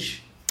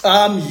page?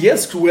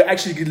 Yes, we're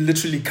actually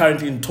literally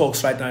currently in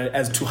talks right now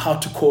as to how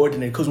to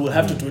coordinate, because we'll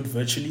have to do it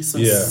virtually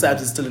since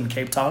Sabs is still in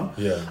Cape Town.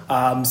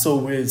 So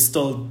we're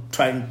still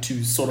trying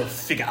to sort of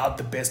figure out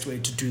the best way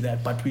to do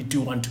that, but we do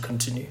want to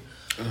continue.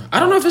 I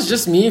don't know if it's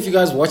just me, if you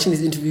guys watching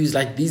these interviews,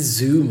 like these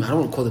Zoom, I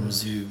don't want to call them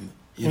Zoom,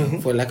 you know,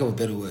 for lack of a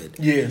better word.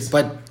 Yes.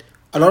 But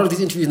a lot of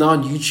these interviews now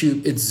on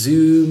YouTube, it's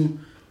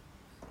Zoom,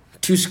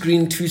 two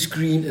screen,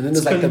 and then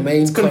there's like the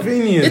main. It's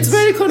convenient. It's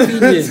very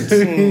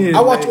convenient.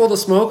 I watch All the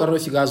Smoke. I don't know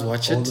if you guys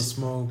watch it. All the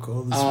Smoke.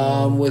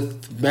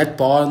 With Matt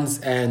Barnes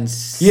and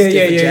Stephen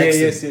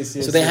Jackson.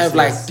 Yes. So they have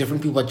like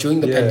different people. But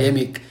during the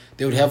pandemic,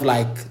 they would have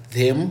like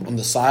them on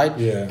the side,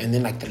 and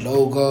then like the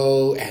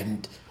logo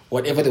and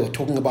whatever they were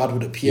talking about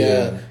would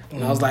appear.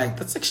 And I was like,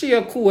 that's actually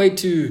a cool way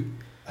to.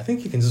 I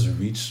think you can just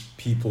reach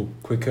people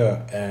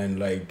quicker, and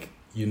like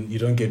you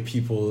don't get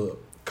people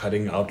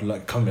cutting out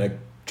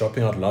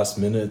dropping out last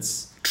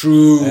minutes.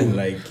 True. And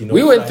like, you know,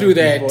 we went through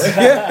that. I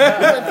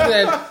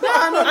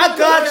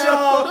got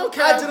y'all.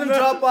 I didn't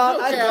drop out.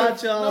 I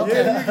got y'all.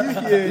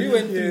 We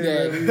went through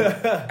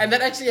that. And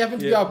that actually happened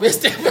to be our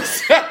best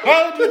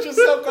episode, which was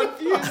so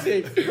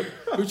confusing.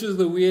 Which was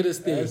the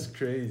weirdest thing. That's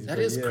crazy. That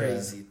is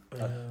crazy.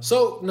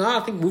 So now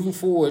I think moving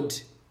forward,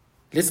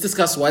 let's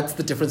discuss what's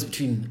the difference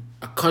between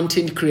a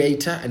content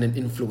creator and an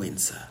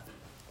influencer.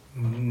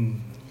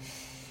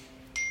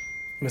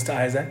 Mr.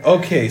 Isaac?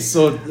 Okay,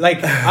 so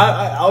like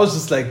I was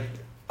just like,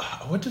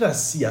 what did I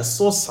see? I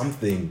saw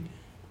something,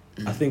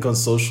 I think on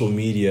social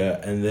media,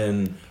 and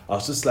then I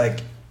was just like,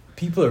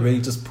 people are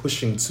really just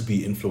pushing to be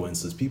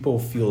influencers. People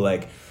feel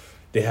like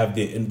they have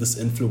this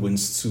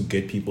influence to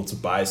get people to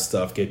buy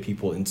stuff, get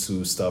people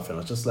into stuff, and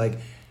I was just like,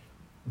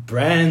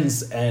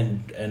 brands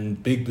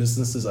and big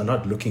businesses are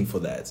not looking for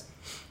that.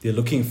 They're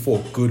looking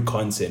for good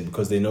content,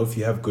 because they know if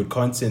you have good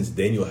content,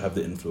 then you'll have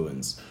the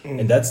influence.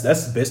 And that's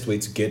the best way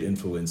to get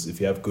influence, if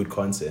you have good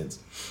content.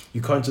 You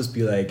can't just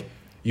be like,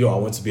 yo, I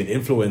want to be an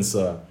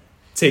influencer.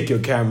 Take your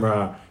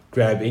camera,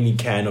 grab any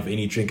can of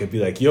any drink and be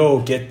like,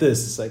 yo, get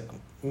this. It's like,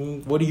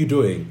 what are you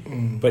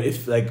doing? But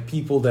if like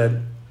people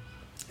that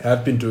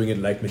have been doing it,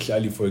 like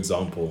Mihlali, for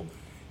example,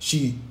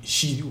 she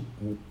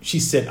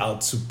set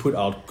out to put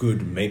out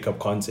good makeup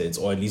content,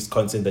 or at least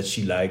content that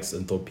she likes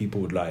and thought people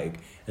would like.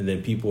 And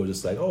then people were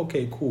just like, oh,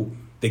 okay, cool.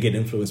 They get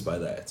influenced by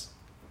that.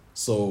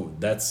 So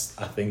that's,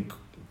 I think,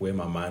 where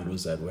my mind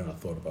was at when I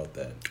thought about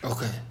that.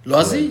 Okay.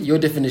 Lwazi, your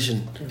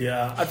definition.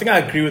 Yeah, I think I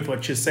agree with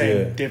what you're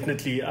saying,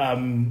 definitely.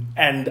 And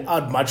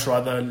I'd much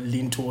rather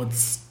lean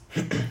towards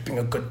being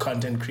a good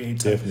content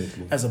creator,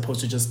 as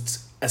opposed to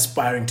just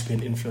aspiring to be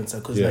an influencer.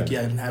 Because you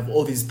can have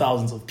all these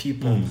thousands of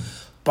people,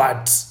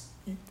 but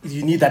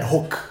you need that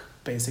hook,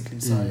 basically.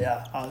 So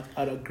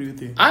I'd agree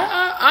with you.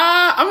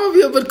 I'm gonna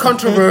be a bit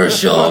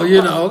controversial,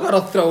 you know.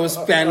 Gotta throw a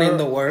span in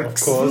the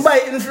works. Of course. By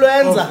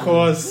influencer. Of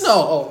course.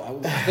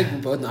 No, I think we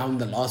both know I'm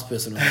the last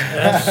person.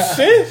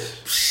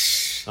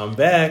 I'm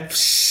back.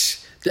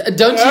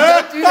 Don't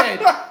do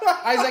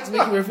that. Isaac's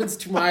making reference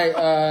to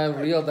my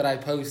reel that I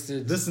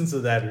posted. Listen to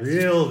that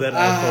reel that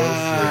I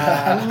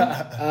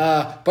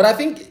posted. But I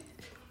think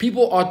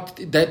people are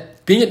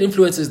that being an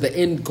influencer is the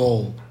end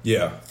goal.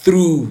 Yeah.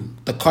 Through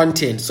the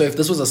content. So if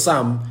this was a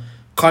sum,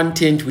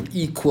 content would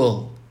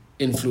equal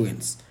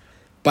influence.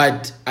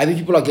 But I think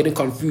people are getting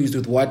confused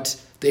with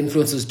what the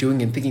influencer is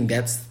doing and thinking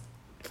that's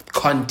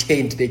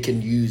content they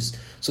can use.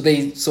 So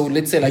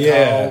let's say like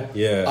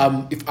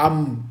if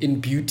I'm in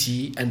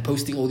beauty and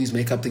posting all these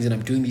makeup things and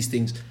I'm doing these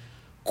things,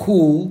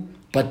 cool,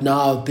 but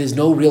now there's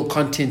no real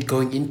content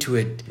going into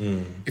it.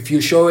 If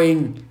you're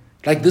showing,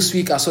 like this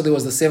week I saw there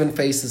was the 7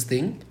 faces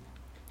thing,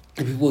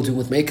 and people were doing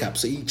with makeup.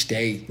 So each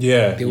day,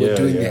 Yeah, they were yeah,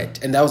 doing yeah.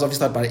 that, and that was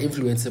obviously not by an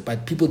influencer,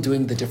 but people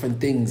doing the different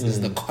things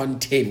is the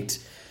content.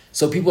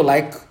 So people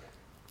like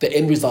the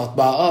end result.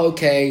 But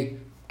okay,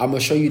 I'm gonna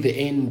show you the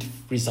end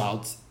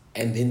results,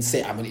 and then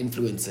say I'm an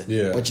influencer.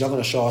 Yeah. But you're not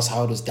gonna show us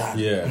how it was done.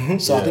 Yeah.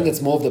 So I Yeah. think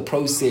it's more of the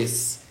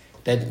process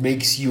that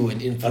makes you an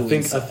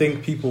influencer. I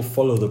think people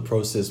follow the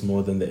process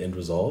more than the end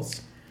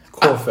results.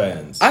 Core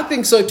fans. I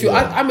think so too.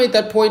 Yeah. I made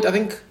that point. I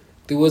think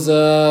there was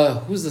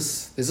who's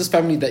this? There's this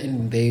family that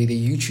they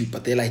YouTube,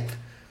 but they're like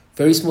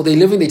very small. They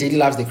live in their daily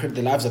lives.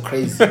 Their lives are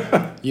crazy,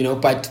 you know.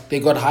 But they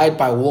got hired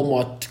by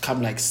Walmart to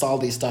come like sell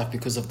their stuff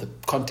because of the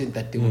content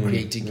that they were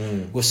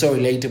creating. Was so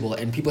relatable,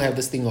 and people have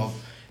this thing of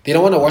they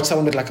don't want to watch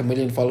someone with like 1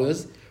 million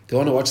followers. They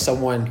want to watch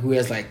someone who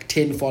has like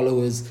 10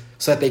 followers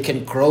so that they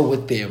can grow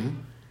with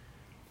them.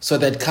 So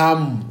that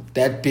come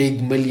that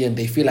big million,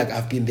 they feel like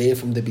I've been there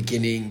from the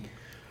beginning.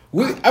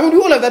 We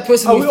all have that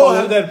person. We all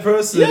have that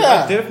person.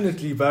 Yeah.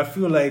 Definitely. But I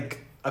feel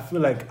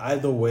like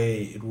either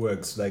way it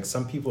works. Like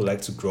some people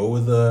like to grow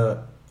with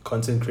a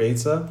content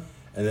creator,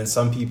 and then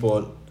some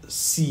people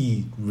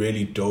see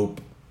really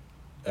dope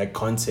like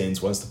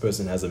content once the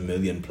person has 1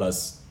 million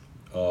plus.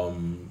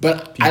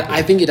 But people.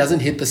 I think it doesn't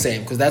hit the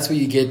same because that's where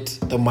you get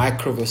the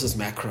micro versus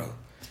macro.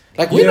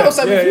 Like we know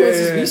some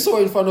influencers we saw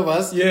in front of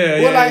us.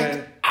 We're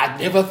like, I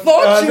never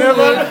thought you would,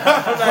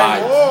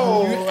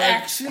 but you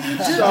actually did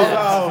Shout it.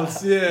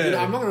 outs, yeah. You know,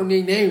 I'm not gonna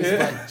name names,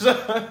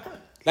 but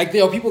like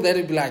there are people that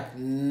would be like,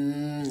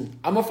 I'm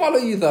gonna follow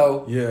you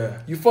though. Yeah.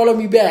 You follow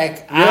me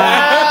back.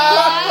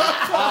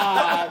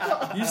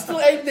 You still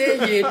ain't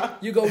there yet.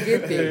 You go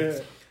get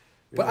there.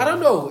 But I don't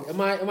know.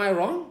 Am I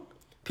wrong?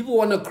 People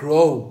want to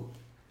grow.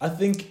 I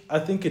think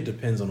it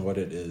depends on what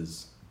it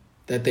is.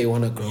 That they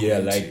want to grow. Yeah,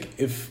 into. like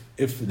if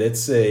let's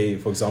say,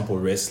 for example,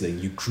 wrestling,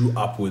 you grew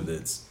up with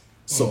it.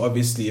 So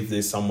obviously if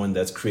there's someone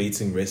that's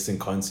creating wrestling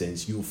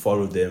content, you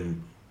follow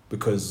them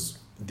because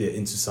they're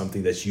into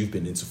something that you've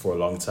been into for a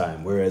long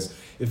time. Whereas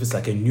if it's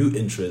like a new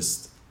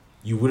interest,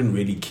 you wouldn't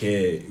really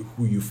care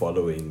who you're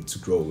following to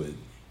grow with,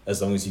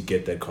 as long as you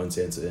get that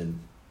content in.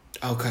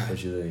 Okay.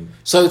 What you think?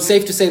 So it's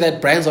safe to say that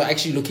brands are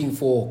actually looking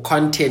for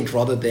content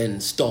rather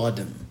than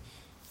stardom.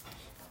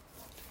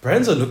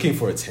 Brands are looking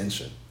for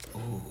attention.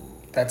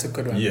 That's a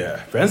good one.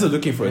 Yeah, brands are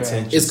looking for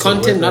attention. Is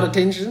content not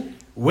attention?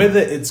 Whether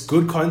it's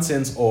good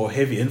content or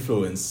heavy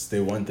influence, they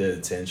want their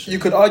attention. You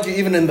could argue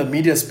even in the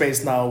media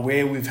space now,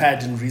 where we've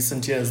had in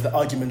recent years the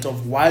argument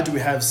of why do we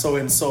have so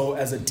and so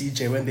as a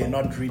DJ when they're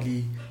not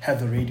really have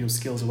the radio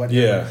skills or whatever.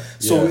 Yeah.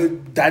 So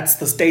that's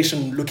the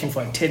station looking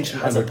for attention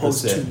as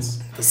opposed to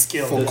 100%. the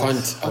skill. For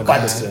content. But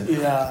 100%.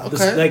 yeah,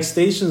 Okay. Like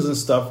stations and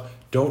stuff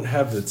don't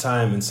have the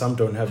time, and some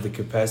don't have the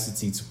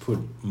capacity to put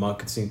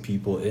marketing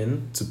people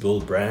in to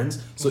build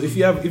brands. So if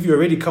you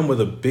already come with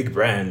a big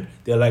brand,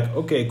 they're like,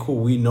 okay, cool,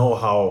 we know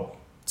how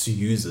to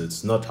use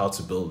it, not how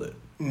to build it.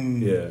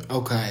 Yeah.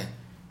 Okay.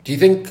 Do you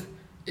think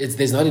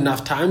there's not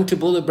enough time to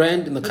build a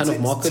brand in the kind of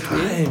market we're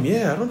in? Time,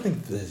 yeah, I don't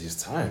think there's just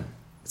time.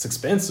 It's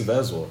expensive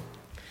as well.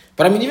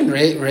 But I mean, even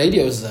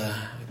radios,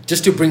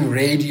 just to bring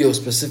radio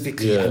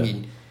specifically, Yeah. I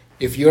mean,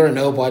 if you're a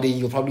nobody,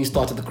 you'll probably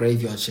start at the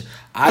graveyard shit.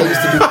 I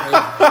used to do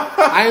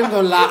I ain't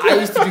gonna lie,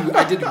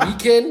 I did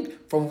weekend.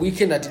 From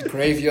weekend, I did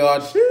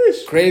graveyard.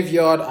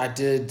 Graveyard, I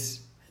did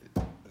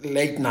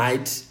late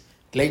night.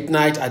 Late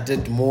night, I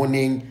did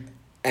morning.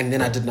 And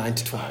then I did 9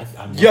 to 12.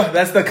 yeah,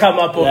 that's the come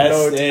up of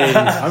note.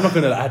 I'm not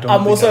gonna. I don't. I'm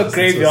think also I a listen to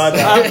graveyard.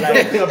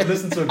 I've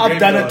listened to a I've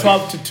done graveyard. a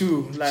 12 to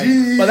 2. Like,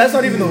 but that's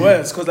not even the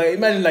worst. Because like,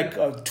 imagine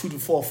like 2 to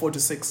 4, 4 to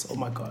 6. Oh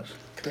my gosh.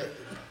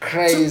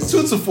 Crazy.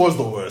 2 to 4 is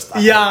the worst.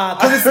 Yeah,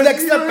 because it's like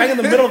slap bang in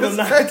the middle of the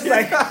night.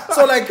 Like,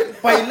 so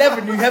like by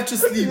 11 you have to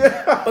sleep.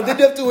 But then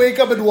you have to wake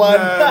up at 1.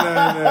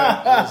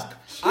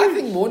 I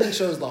think morning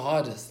show is the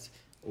hardest.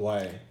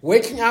 Why?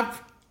 Waking up,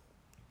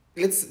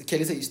 let's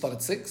say you start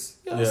at 6.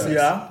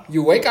 Yeah.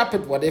 You wake up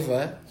at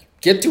whatever,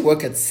 get to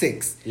work at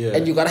 6, Yeah.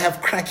 and you gotta have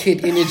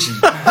crackhead energy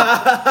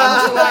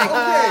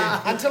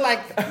until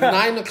like 9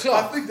 I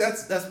o'clock. think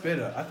that's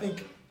better. I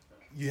think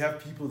you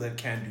have people that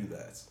can do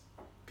that.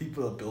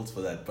 People are built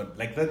for that, but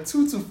like that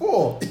 2 to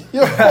 4,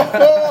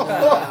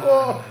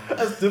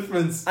 that's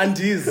different.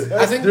 Undies.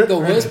 I think the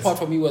worst part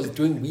for me was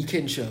doing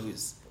weekend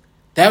shows.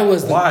 That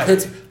was Why?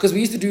 because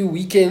we used to do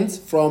weekends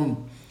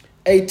from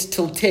 8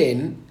 till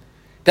 10.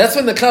 That's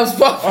when the club's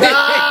popping.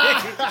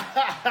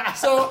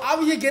 So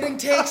I'm here getting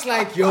texts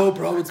like, yo,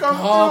 bro, it's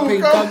popping.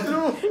 come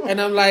through.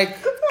 And I'm like,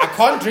 I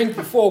can't drink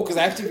before because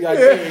I have to be out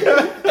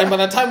there. And by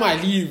the time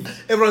I leave,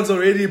 Everyone's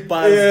already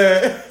buzzed.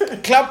 Yeah.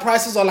 club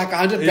prices are like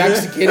 100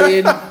 bucks to get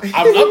in.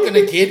 I'm not going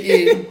to get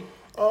in.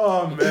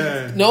 Oh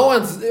man.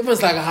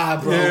 Everyone's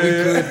like, bro, we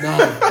good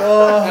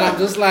now. And I'm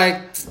just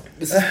like,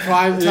 This is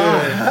prime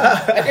time.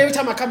 And every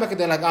time I come back,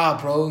 they're like,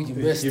 bro, you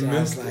missed it. I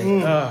was like,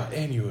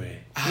 anyway.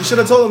 You should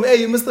have told him, hey,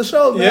 you missed the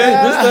show, man. Yeah, you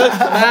missed it.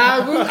 I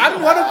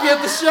didn't want to be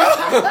at the show.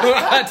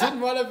 I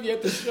didn't want to be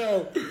at the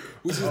show.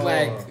 Which is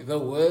like the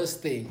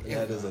worst thing.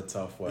 That is a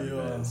tough one,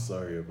 man.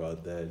 Sorry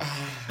about that.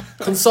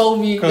 Console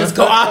me. Let's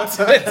go out.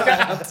 Let's go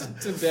out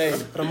today.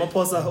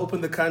 Ramaphosa,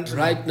 open the country.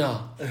 Right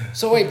now.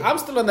 So wait, I'm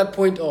still on that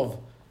point of...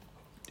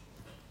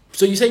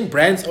 So you're saying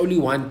brands only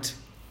want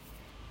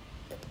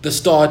the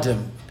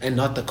stardom and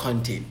not the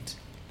content?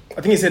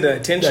 I think he said the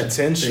attention. The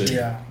attention.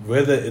 Yeah.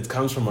 Whether it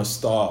comes from a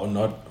star or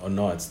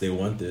not, they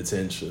want the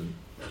attention.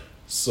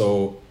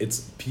 So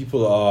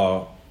people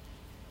are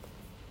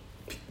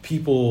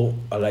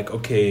like,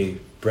 okay,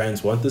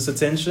 brands want this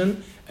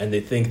attention, and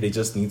they think they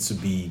just need to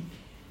be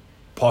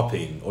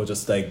popping or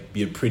just like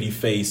be a pretty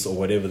face or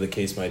whatever the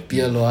case might be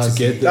Be a Lwazi.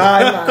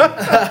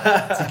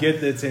 to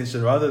get the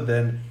attention, rather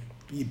than,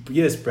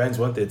 yes, brands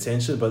want the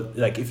attention, but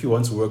like if you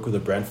want to work with a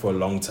brand for a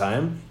long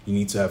time, you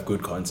need to have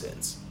good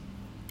content.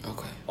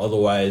 Okay.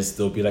 Otherwise,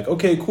 they'll be like,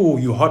 okay, cool,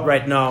 you're hot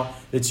right now.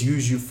 Let's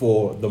use you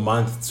for the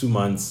month, 2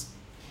 months.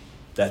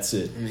 That's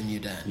it. And then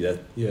you're done.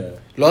 Yeah.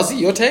 Lwazi,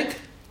 your take?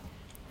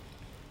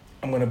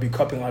 I'm going to be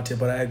copying out here,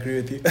 but I agree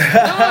with you.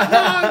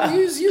 No,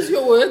 use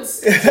your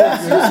words. Use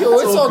your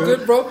words. It's all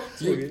good, bro.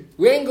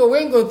 We ain't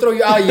gonna throw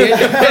you out yet.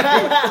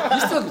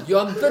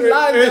 You're on the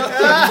line.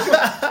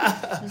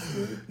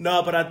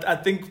 No, but I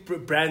think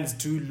brands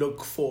do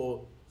look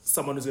for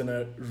someone who's going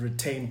to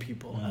retain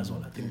people as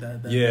well. I think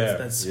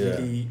that's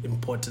really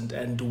important.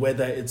 And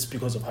whether it's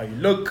because of how you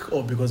look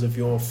or because of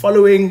your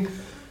following,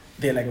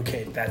 they're like,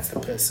 okay, that's the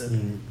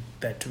person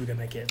that we're going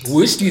to get.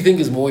 Which do you think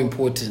is more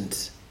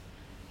important?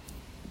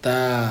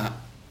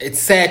 It's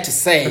sad to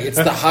say, it's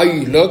the how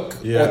you look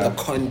or the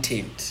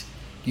content.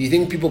 Do you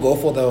think people go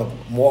for the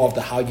more of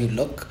the how you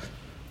look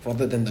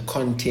rather than the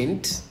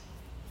content?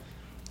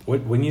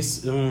 When you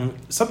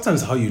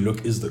sometimes how you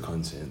look is the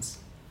content.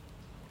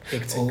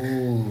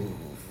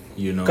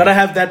 You know, gotta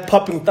have that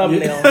popping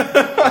thumbnail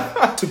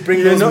to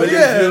bring those million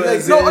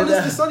viewers in. Honestly,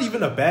 it's not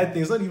even a bad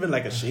thing. It's not even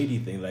like a shady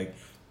thing. Like,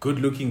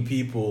 good-looking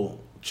people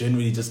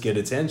generally just get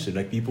attention.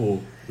 Like,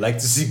 people like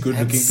to see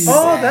good-looking people.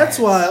 Oh, that's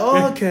why.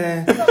 Oh,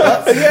 okay. She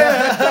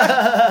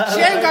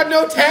ain't got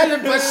no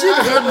talent, but she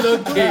good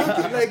looking.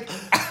 Like,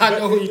 I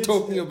know who you're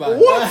talking about.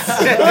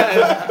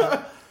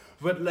 What?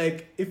 But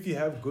like, if you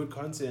have good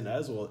content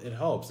as well, it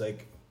helps.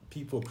 Like,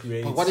 people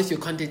create. But what if your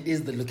content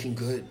is the looking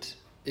good?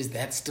 Is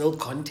that still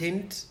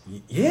content?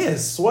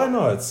 Yes, why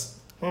not?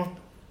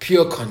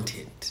 Pure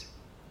content.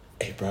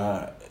 Hey,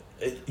 bruh,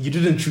 you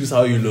didn't choose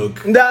how you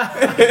look. Nah.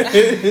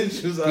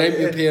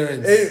 Blame your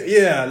appearance.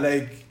 Yeah,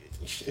 like,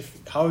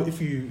 if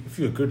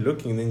you're good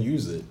looking, then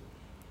use it.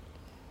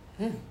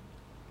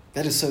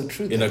 That is so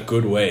true. In a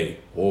good way.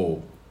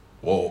 Whoa.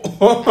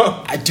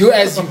 I do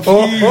as you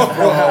please, bro.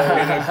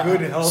 In a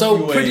good, healthy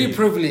so way. pretty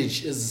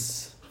privilege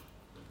is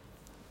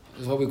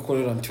what we call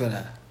it on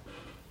Twitter.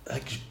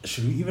 Like,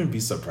 should we even be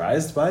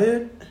surprised by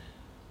it?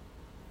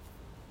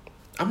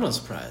 I'm not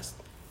surprised.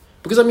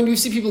 Because, I mean, you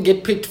see people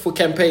get picked for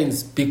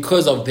campaigns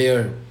because of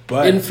their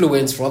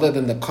influence rather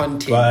than the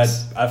content. But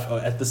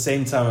at the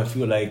same time, I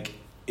feel like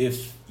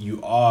if you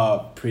do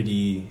have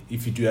pretty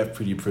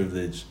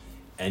privilege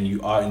and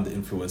you are in the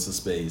influencer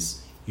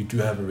space, you do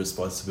have a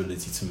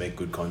responsibility to make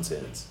good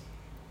content.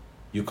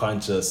 You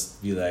can't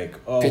just be like,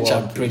 oh, pitch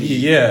up pretty.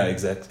 Yeah,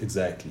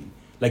 exactly.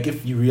 Like,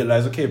 if you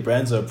realize, okay,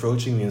 brands are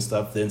approaching me and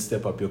stuff, then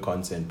step up your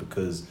content,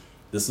 because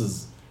this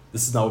is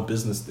now a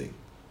business thing.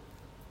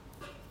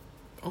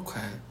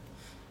 Okay.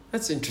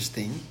 That's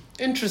interesting.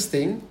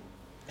 Interesting.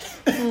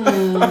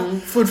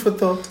 Food for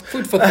thought.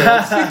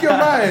 Speak your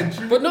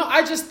mind. But no,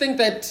 I just think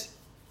that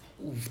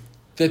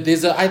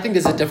there's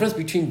a difference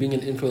between being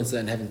an influencer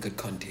and having good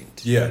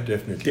content. Yeah,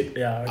 definitely.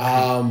 Yeah.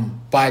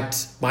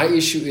 But my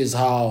issue is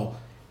how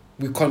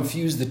we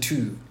confuse the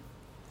two.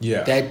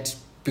 Yeah. That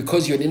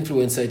because you're an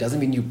influencer, it doesn't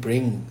mean you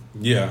bring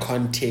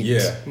content.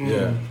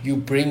 Yeah.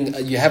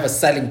 You have a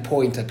selling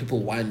point that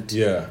people want.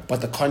 Yeah. But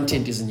the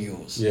content isn't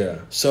yours. Yeah.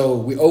 So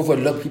we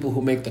overlook people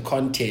who make the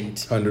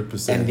content.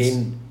 100%. And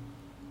then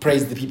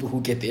praise the people who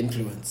get the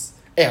influence.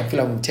 Hey, I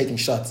feel like I'm taking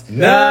shots.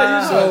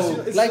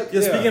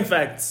 You're speaking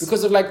facts.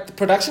 Because of like the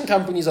production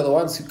companies are the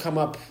ones who come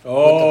up with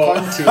the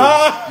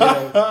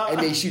content, and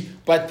they shoot.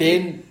 But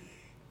then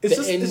it's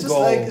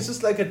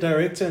just like a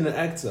director and an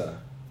actor.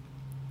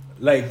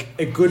 Like,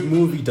 a good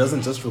movie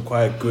doesn't just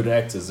require good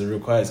actors; it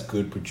requires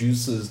good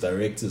producers,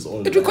 directors,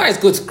 all. It requires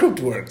good script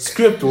work.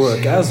 Script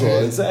work as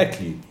well,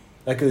 exactly.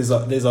 Like, there's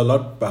a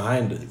lot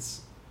behind it,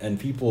 and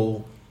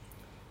people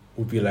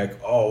would be like,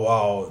 "Oh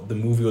wow, the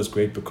movie was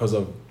great because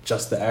of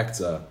just the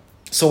actor."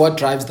 So what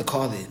drives the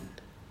car then?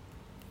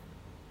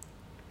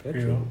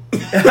 Petrol.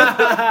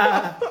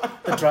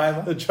 The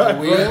driver. The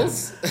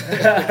wheels.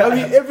 I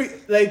mean,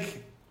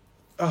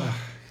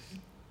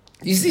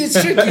 You see,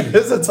 it's tricky.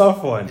 It's a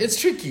tough one. It's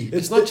tricky.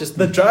 It's not just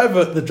the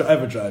driver. The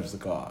driver drives the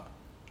car,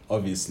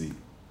 obviously,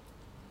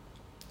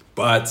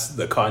 but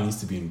the car needs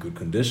to be in good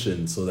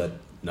condition so that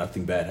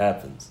nothing bad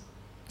happens.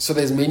 So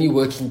there's many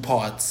working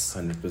parts,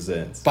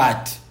 100%.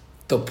 but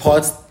the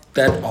parts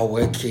that are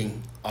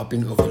working are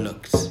being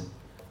overlooked.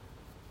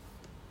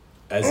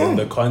 As in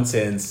the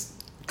contents.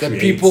 The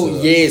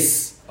people,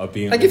 yes. Are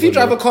being like if you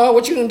drive a car,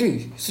 what you gonna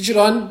do? Switch it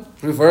on,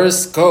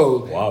 reverse,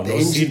 go. Wow, the no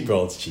engine.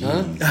 seatbelts,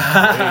 jeez.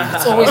 Huh?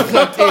 It's always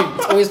plugged in.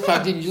 It's always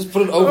plugged in. You just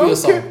put it over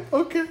yourself.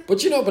 Okay.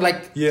 But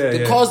like Yeah,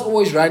 the car's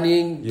always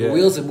running, Yeah. the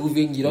wheels are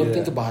moving, you don't Yeah.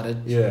 think about it.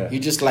 Yeah. You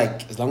just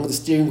like, as long as the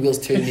steering wheel's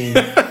turning,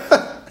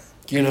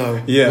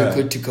 Yeah. we're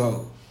good to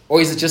go.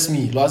 Or is it just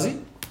me, Lwazi?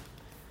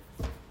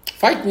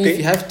 Fight me if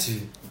you have to.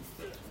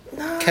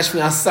 Catch me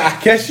outside.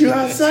 Catch you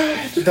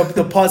outside.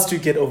 The parts do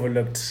get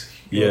overlooked.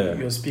 Yeah.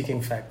 You're speaking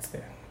facts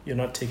there. You're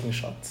not taking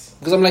shots.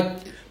 Because I'm like,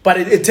 But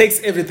it takes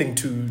everything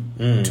to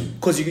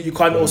because you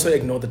can't also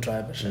ignore the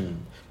driver.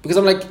 because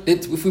I'm like,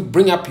 if we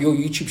bring up your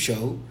YouTube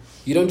show,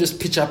 you don't just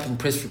pitch up and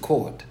press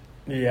record.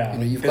 Yeah, You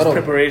know, you've there's got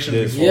to- preparation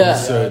There's before. Yeah.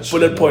 research,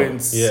 Bullet you know.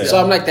 points. Yeah.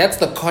 So I'm like, that's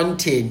the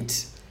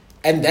content.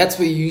 And that's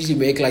where you usually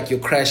make like your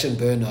crash and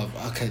burn of,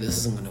 okay, this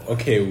isn't going to work.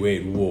 Okay,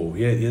 wait, whoa.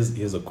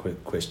 Here's a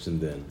quick question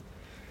then.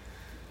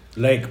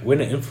 Like,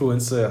 when an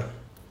influencer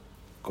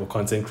or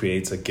content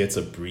creator gets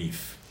a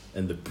brief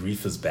and the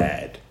brief is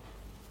bad.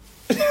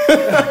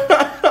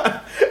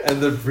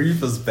 And the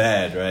brief is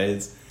bad,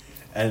 right?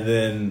 And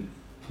then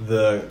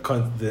the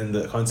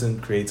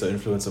content creator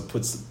influencer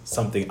puts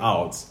something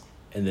out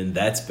and then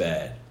that's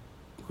bad.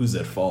 Who's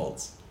at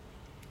fault?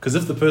 Because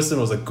if the person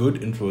was a good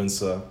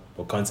influencer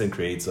or content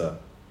creator,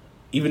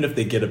 even if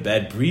they get a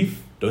bad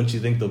brief, don't you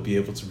think they'll be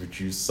able to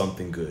produce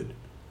something good?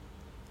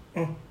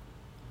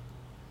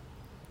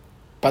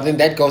 But then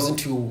that goes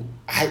into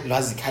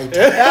Lwazi. I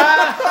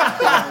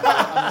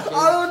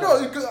don't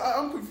know, because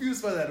I'm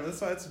confused by that.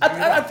 That's why it's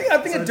I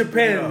think it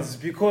depends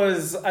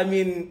because I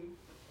mean,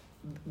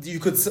 you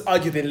could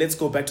argue then let's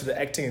go back to the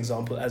acting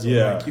example as well.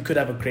 Yeah. Like, you could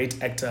have a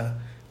great actor,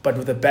 but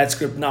with a bad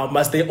script. Now,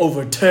 must they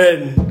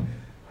overturn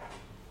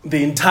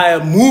the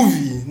entire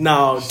movie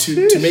now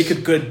to make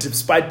it good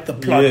despite the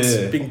plot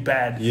being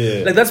bad?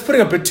 Yeah. Like, that's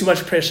putting a bit too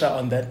much pressure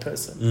on that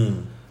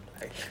person.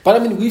 But I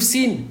mean, we've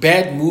seen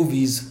bad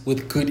movies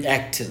with good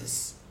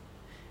actors.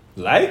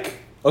 Like?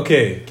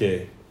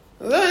 Okay.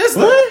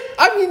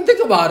 I mean,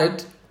 think about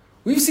it.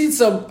 We've seen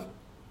some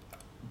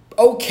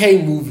okay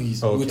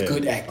movies with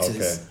good actors.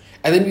 Okay.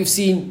 And then we've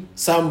seen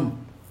some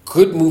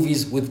good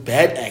movies with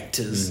bad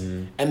actors.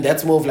 And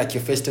that's more of like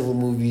your festival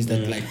movies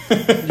that like...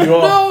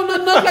 No,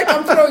 not like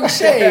I'm throwing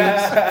shade.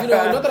 You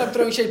know, not that I'm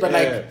throwing shade, but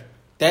like...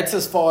 That's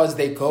as far as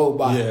they go,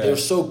 but they're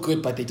so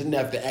good, but they didn't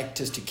have the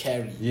actors to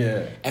carry.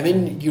 Yeah. And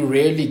then you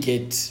rarely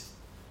get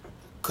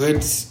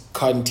good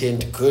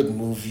content, good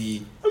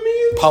movie,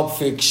 Pulp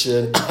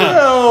Fiction, you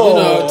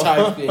know,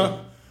 type thing.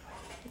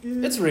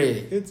 It's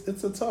rare.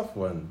 It's a tough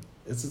one.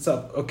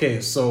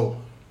 Okay, so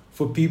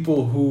for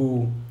people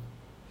who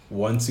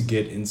want to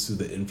get into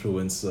the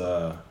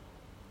influencer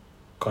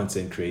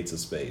content creator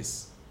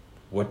space,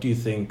 what do you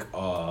think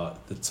are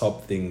the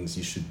top things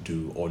you should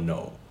do or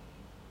know?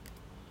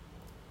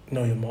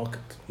 Know your market.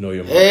 Know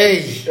your market.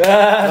 Hey!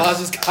 I was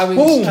just coming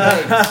straight.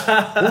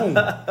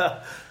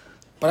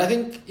 But I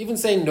think even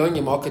saying knowing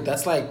your market,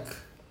 that's like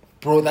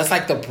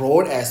the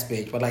broad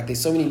aspect, but like there's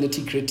so many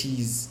nitty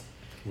gritties.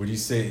 Would you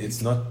say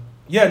it's not...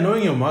 Yeah,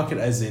 knowing your market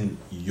as in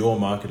your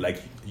market,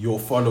 like your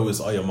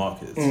followers are your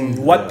market.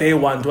 What they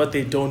want, what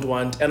they don't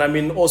want. And I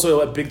mean,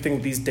 also a big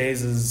thing these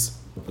days is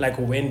like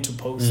when to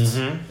post.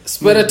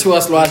 Spread it to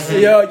us, Lwazi.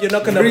 You're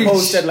not going to Preach.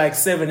 post at like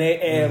 7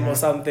 a.m. or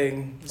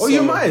something. Oh,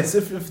 you might,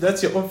 if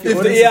that's your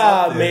audience. Maybe,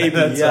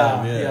 at that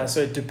time, yeah.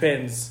 So it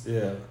depends.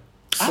 Yeah.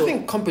 I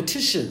think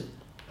competition.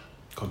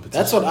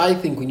 That's what I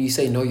think when you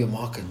say know your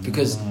market.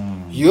 Because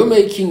you're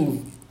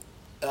making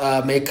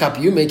makeup,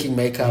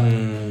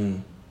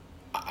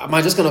 Am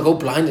I just going to go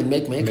blind and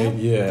make makeup?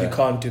 You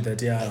can't do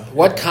that,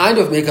 What kind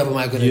of makeup am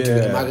I going to do?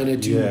 Am I going to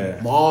do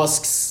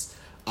masks?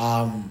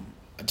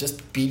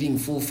 Just beating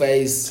full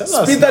face?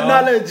 Speed that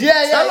knowledge.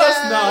 Tell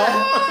us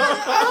now.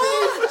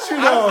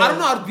 I don't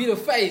know how to beat a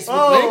face with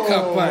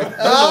makeup, but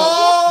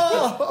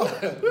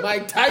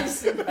Mike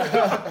Tyson.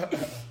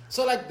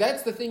 So like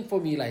that's the thing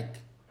for me, like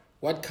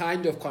what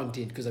kind of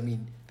content? Because I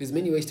mean, there's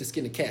many ways to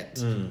skin a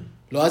cat.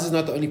 Lwazi is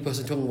not the only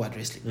person talking about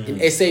wrestling. In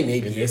SA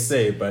maybe. In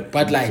SA, but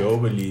like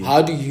globally.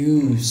 How do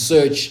you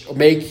search or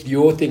make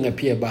your thing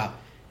appear about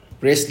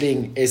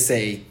wrestling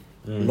SA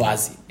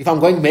Lwazi? If I'm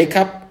going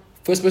makeup,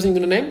 first person you're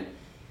gonna name?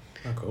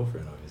 My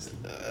girlfriend, obviously.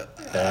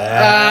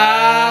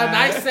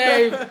 Nice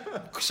save.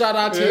 Shout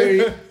out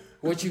Terry.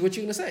 What you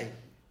gonna say?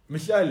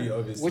 Michali,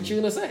 obviously. What you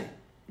gonna say?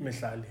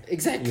 Mihlali.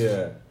 Exactly.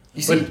 Yeah.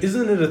 You see, but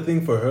isn't it a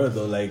thing for her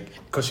though? Like,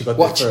 because she got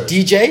watch there first.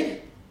 DJ.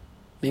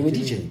 Name a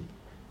DJ.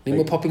 Name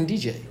a popping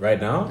DJ. Right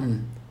now?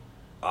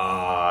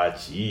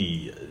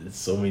 Gee, there's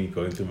so many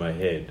going through my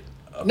head.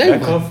 Name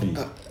Black one.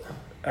 Coffee.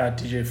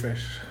 DJ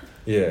Fresh.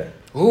 Yeah.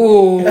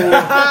 Ooh.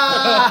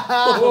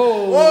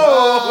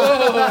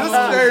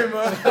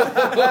 Disclaimer.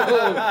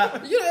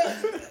 You know,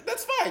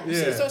 that's fine. You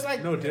see? Yeah. So it's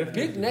like No,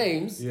 definitely. big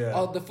names Yeah.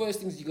 are the first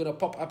things you're gonna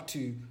pop up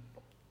to,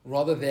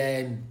 rather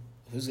than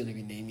who's gonna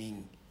be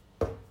naming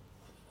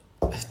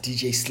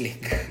DJ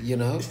Slick, you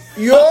know?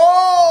 Yo,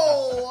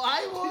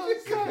 I was.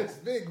 It's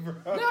big, bro.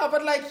 No,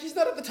 but like, he's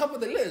not at the top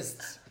of the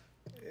list.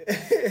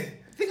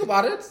 Think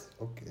about it.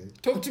 Okay.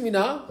 Talk to me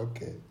now.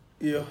 Okay.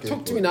 Yeah.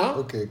 Talk to me now.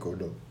 Okay,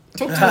 Kodo.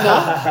 Talk to me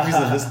now. If he's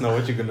a listener,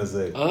 what you gonna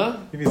say? Huh?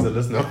 If he's a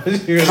listener,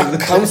 what you gonna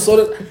say? Come sort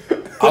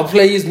of. I'll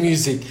play his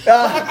music.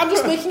 But, like, I'm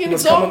just making an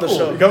Come on the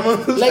example. show. Come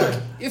on.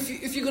 Like,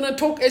 if you're gonna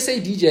talk SA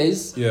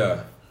DJs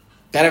Yeah.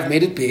 that have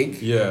made it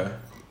big, Yeah.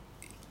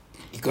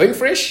 you're going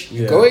Fresh,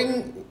 you're Yeah.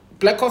 going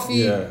Black Coffee,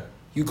 Yeah.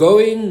 you're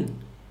going.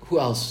 Who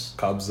else?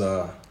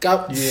 Kabza.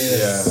 Yeah.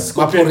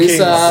 Scorpion Kings.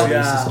 Maporisa.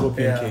 Yeah.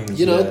 Scorpion Yeah. Kings.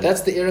 You know, yeah.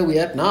 that's the era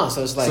we're at now.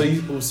 So it's like,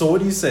 So what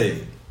do you say?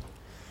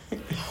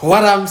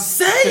 what I'm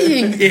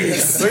saying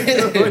is,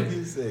 What do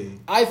you say?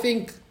 I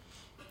think,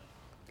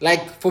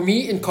 like, for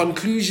me, in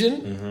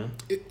conclusion,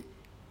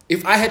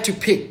 if I had to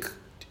pick,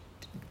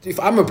 if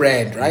I'm a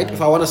brand, right?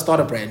 If I want to start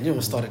a brand, you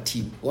know, start a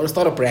team, I want to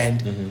start a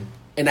brand,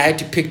 and I had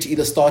to pick to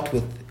either start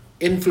with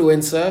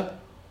influencer,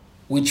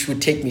 which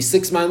would take me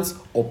 6 months,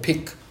 or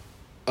pick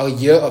a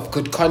year of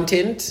good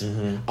content,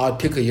 I'd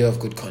pick a year of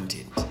good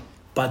content.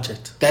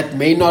 Budget. That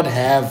may not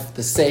have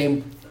the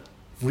same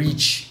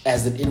reach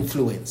as an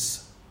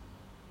influence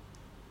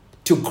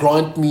to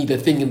grant me the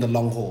thing in the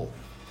long haul.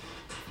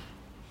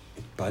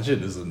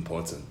 Budget is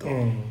important,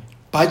 though.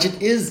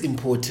 Budget is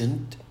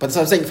important, but that's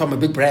what I'm saying. If I'm a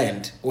big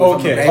brand, or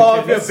Okay. if I'm a Oh,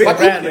 if you're a big but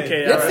brand, if-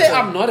 okay. let's all say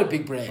right. I'm not a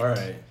big brand. All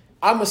right.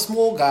 I'm a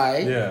small guy.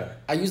 Yeah.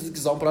 I use the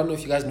example. I don't know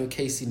if you guys know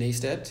Casey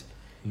Neistat.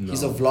 No.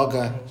 He's a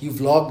vlogger. He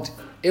vlogged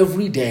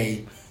every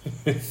day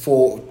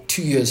for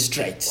 2 years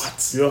straight.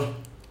 Yeah.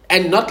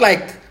 And not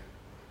like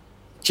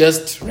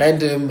just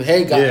random,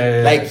 hey guy.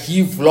 Yeah. Like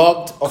he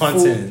vlogged a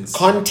Content. full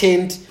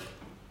content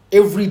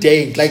every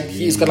day. Like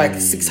he's got like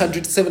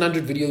 600,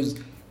 700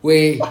 videos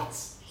where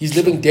he's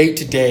living day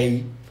to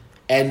day.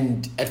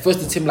 And at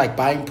first it's him like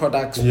buying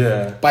products.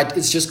 Yeah. But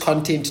it's just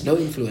content, no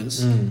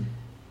influence.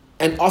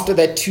 And after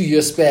that 2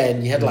 year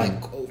span, he had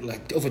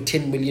like over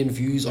 10 million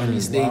views on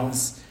his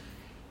things.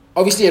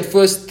 Obviously, at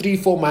first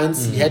 3-4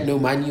 months, he had no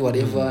money,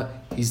 whatever.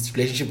 His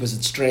relationship was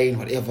strained,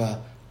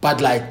 whatever.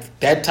 But like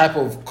that type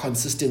of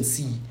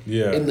consistency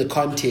in the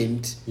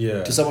content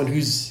to someone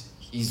he's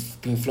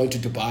being flown to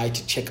Dubai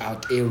to check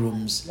out air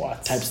rooms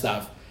type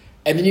stuff.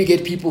 And then you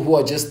get people who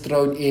are just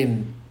thrown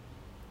in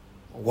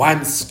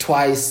once,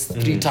 twice,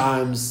 3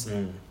 times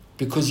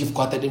because you've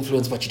got that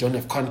influence, but you don't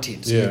have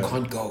content, so you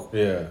can't go.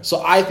 Yeah.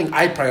 So I think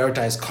I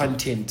prioritize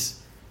content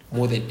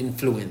more than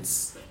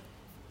influence.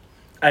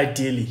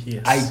 Ideally,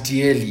 yes.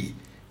 Ideally,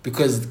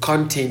 because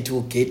content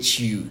will get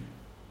you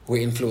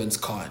where influence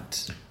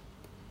can't.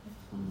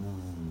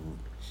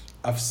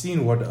 I've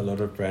seen what a lot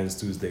of brands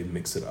do is they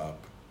mix it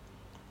up.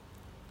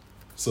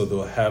 So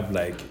they'll have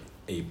like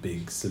a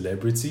big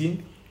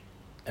celebrity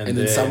And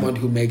then someone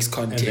who makes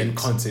content. And then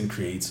content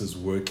creators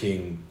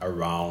working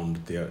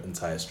around their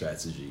entire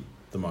strategy,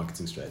 the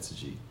marketing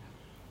strategy.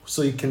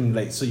 So you can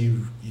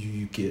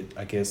you get,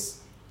 I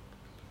guess,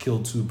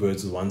 kill 2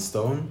 birds with 1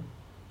 stone,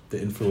 the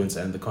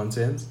influencer and the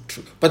content.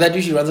 True. But that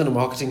usually runs on a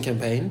marketing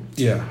campaign.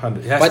 Yeah,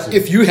 100. But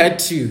if you had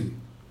to...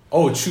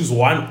 choose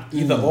one,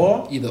 either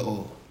or? Either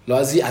or.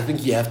 Lwazi, I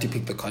think you have to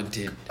pick the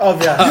content. Oh,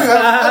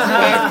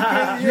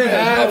 yeah. You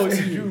have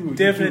to. You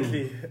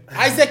Definitely.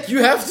 Isaac, you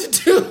have to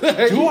do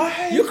it. Do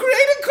I? You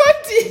created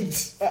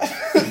content.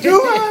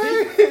 Do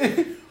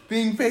I?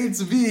 Being paid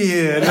to be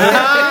here.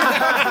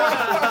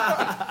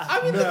 I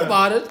mean, think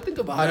about it. Think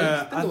about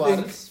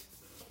it.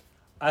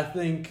 I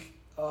think,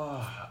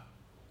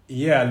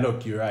 yeah,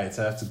 look, you're right.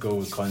 I have to go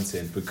with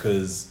content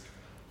because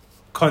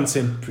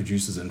content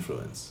produces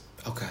influence.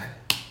 Okay.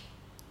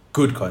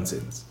 Good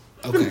content.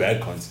 Okay. Even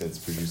bad content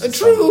produces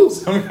True.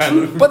 some kind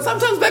of But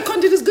sometimes bad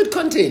content is good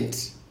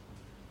content.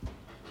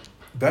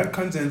 bad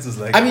content is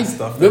like I mean,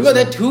 stuff. remember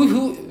that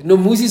who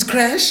Nomuzi's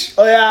crash?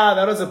 Oh, yeah,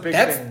 that was a big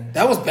thing.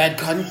 That was bad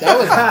content. That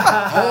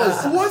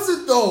was Was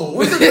it though?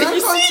 Was it bad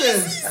You see,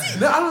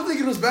 content? No, I don't think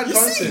it was bad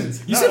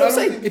content. You see what I'm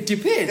saying? It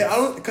depends. Yeah, I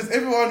don't, because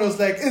everyone was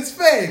like, it's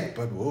fake.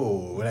 But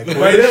whoa, like,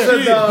 Wait, is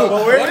it though?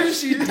 But What is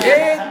she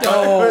dead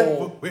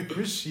though? Where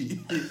is she?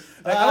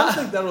 Like, I don't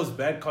think that was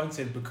bad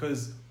content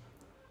because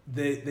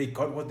they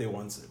got what they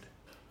wanted.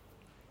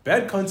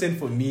 Bad content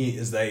for me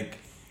is like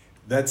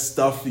that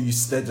stuff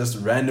that just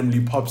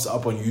randomly pops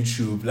up on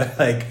YouTube,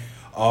 like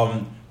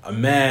a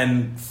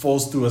man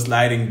falls through a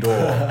sliding door,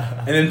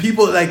 and then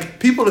people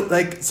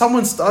like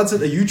someone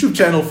started a YouTube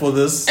channel for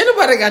this, Ain't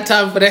nobody got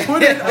time for that.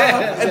 put it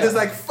up, and there's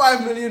like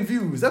 5 million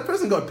views. That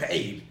person got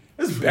paid.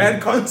 It's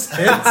bad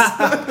content.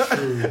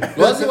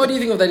 What do you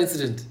think of that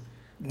incident?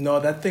 No,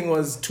 that thing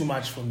was too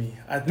much for me.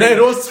 I think No,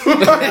 it was too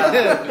much.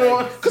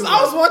 Because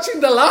I was watching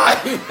the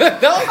live.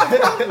 That was the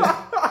problem.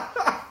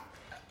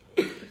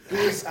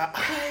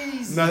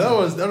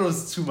 No, that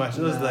was too much.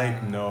 It was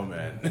like, no,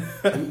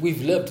 man.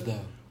 We've lived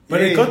though.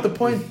 But it got the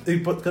point.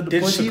 It got the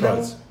Did point she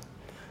across. though?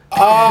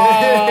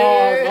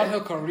 Oh, not her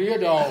career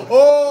though.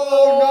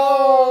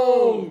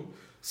 Oh, no!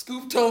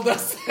 Scoop told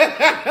us.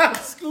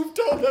 Scoop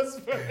told us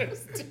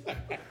first.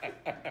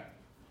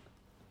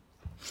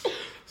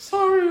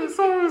 Sorry.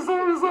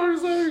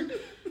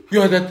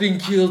 Yo, that thing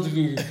killed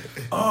me.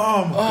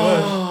 Oh my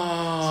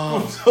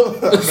god.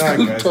 Nah,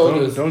 guys,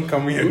 don't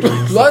come here.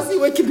 Lwazi,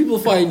 where can people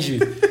find you?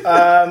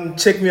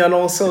 Check me on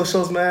all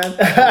socials, man.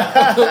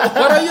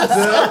 What are your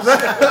socials?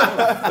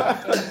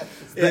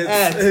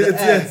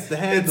 It's the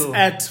handle. It's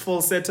at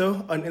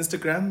Falsetto on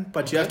Instagram,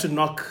 but you have to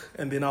knock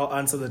and then I'll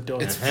answer the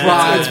door. It's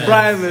private. It's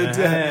private.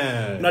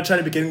 Yeah. I'm not trying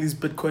to be getting these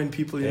Bitcoin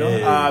people, you know.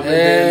 Hey. And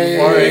then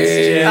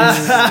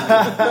Forex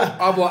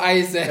Abo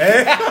Isaac.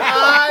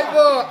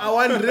 I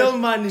want real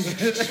money.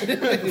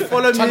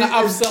 Follow Trying to me.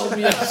 upsell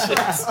me and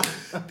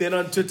shit. Then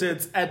on Twitter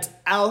it's at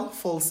Al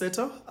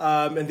Falsetto.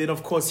 And then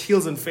of course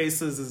Heels and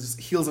Faces is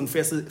Heels and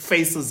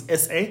Faces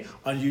SA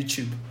on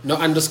YouTube. No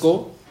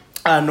underscore.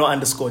 No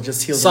underscore,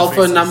 just Heels Cell and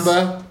phone Faces.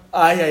 number.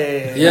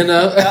 Yeah. You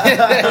know.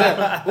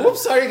 Oops,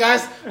 sorry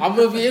guys. I'm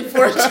gonna be in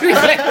for a treat.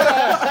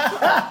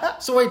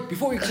 So wait,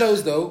 before we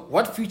close though,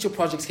 what future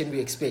projects can we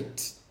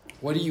expect?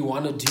 What do you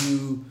want to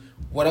do?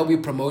 What are we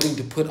promoting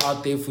to put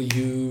out there for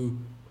you?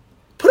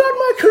 Put out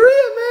my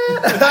career,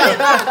 man.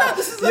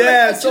 This is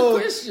a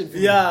question for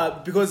me.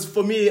 Because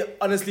for me,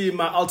 honestly,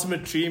 my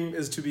ultimate dream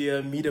is to be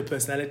a media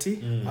personality.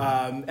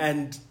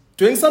 And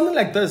doing something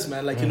like this,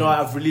 man. Like, you know,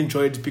 I've really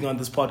enjoyed being on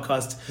this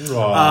podcast.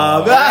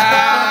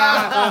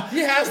 He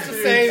has to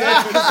say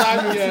that because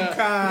I'm here.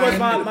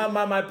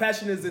 Because my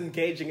passion is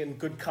engaging in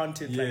good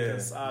content like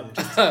this.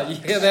 You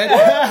hear that?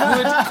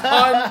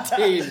 Good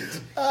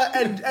content.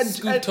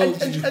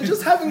 And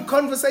just having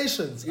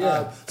conversations.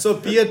 So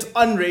be it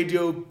on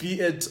radio, be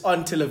it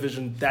on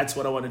television, that's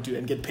what I want to do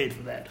and get paid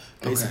for that,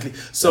 basically.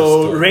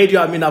 So radio,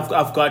 I mean,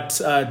 I've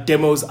got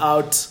demos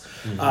out.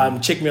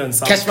 Check me on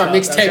SoundCloud. Catch my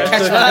mixtape.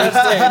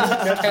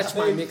 Catch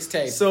my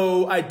mixtape.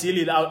 So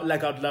ideally,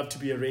 I'd love to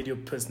be a radio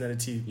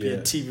personality, be a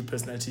TV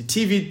personality.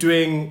 TV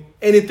doing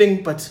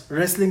anything but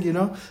wrestling, you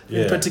know.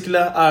 In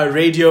particular,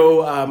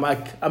 radio. I'm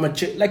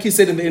like you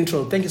said in the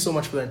intro. Thank you so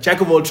much for that.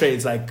 Jack of all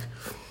trades, like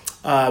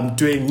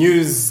doing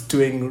news,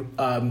 doing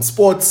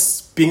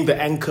sports, being the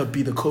anchor,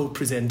 be the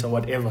co-presenter,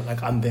 whatever.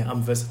 Like I'm there.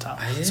 I'm versatile.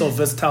 So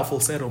versatile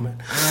Falsetto, man.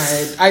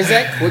 Alright.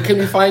 Isaac, where can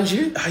we find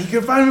you? You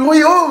can find me where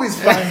you always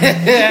find me.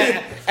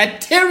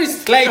 At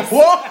Terry's place.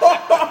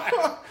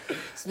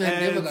 This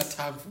man never got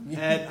time for me.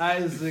 At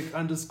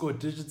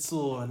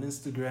Isaac_digital on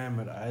Instagram,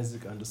 at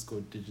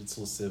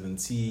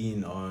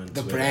Isaac_digital17 on The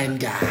Twitter. brand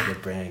guy. The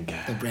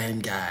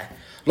brand guy.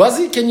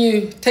 Lwazi, can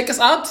you take us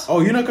out?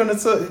 Oh, you're not gonna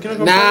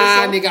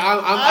Nah, nigga,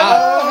 I'm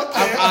out.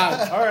 I'm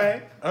out.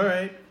 All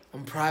right.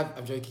 I'm private.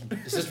 I'm joking.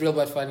 It's just real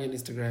but funny on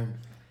Instagram.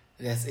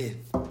 That's it.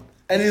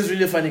 And he's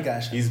really a funny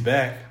guy. He's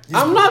back.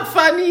 I'm not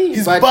funny,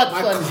 he's but butt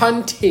my funny.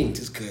 content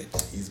is good.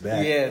 He's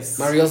back. Yes.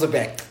 My reels are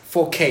back.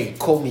 4K.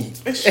 Call me.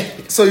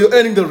 So you're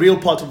earning the real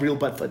part of real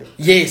but funny.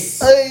 Yes.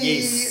 Hey.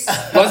 Yes.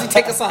 Lwazi,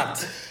 take us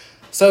out.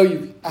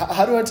 So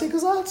How do I take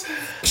us out?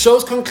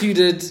 show's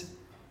concluded.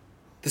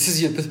 This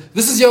is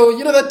your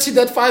you know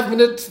that 5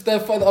 minute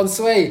on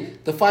Sway,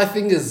 the 5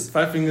 fingers.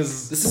 5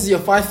 fingers. This is your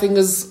 5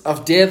 fingers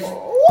of death.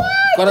 What?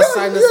 Gotta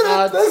sign us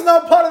out. That's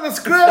not part of the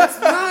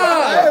script.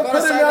 Gotta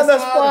Put me sign on us the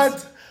out.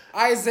 spot.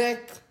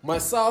 Isaac,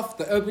 myself,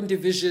 the Urban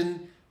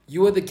Division,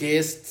 you are the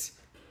guest.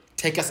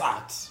 Take us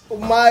out. Oh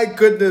my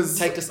goodness.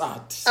 Take us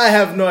out. I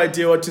have no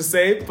idea what to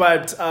say,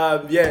 but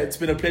it's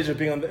been a pleasure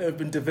being on the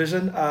Urban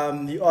Division.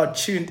 You are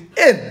tuned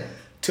in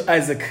to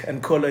Isaac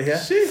and Kolo here.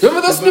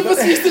 Remember those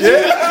snippets we used to do?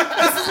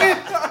 This is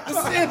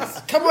it.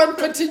 Come on,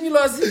 continue,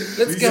 Lwazi.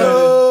 Let's go.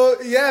 So,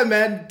 yeah,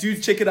 man, do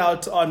check it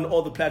out on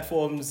all the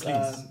platforms.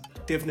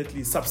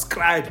 Definitely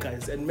subscribe,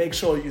 guys, and make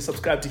sure you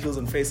subscribe to Heels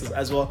and Faces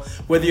as well.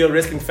 Whether you're a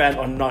wrestling fan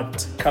or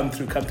not, come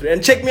through.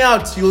 And check me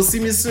out. You'll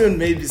see me soon,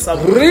 maybe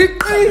somewhere. We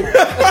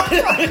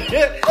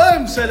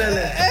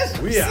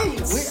We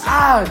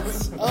out.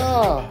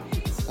 Oh,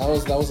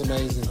 that was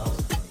amazing.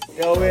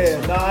 Yo,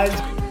 nice.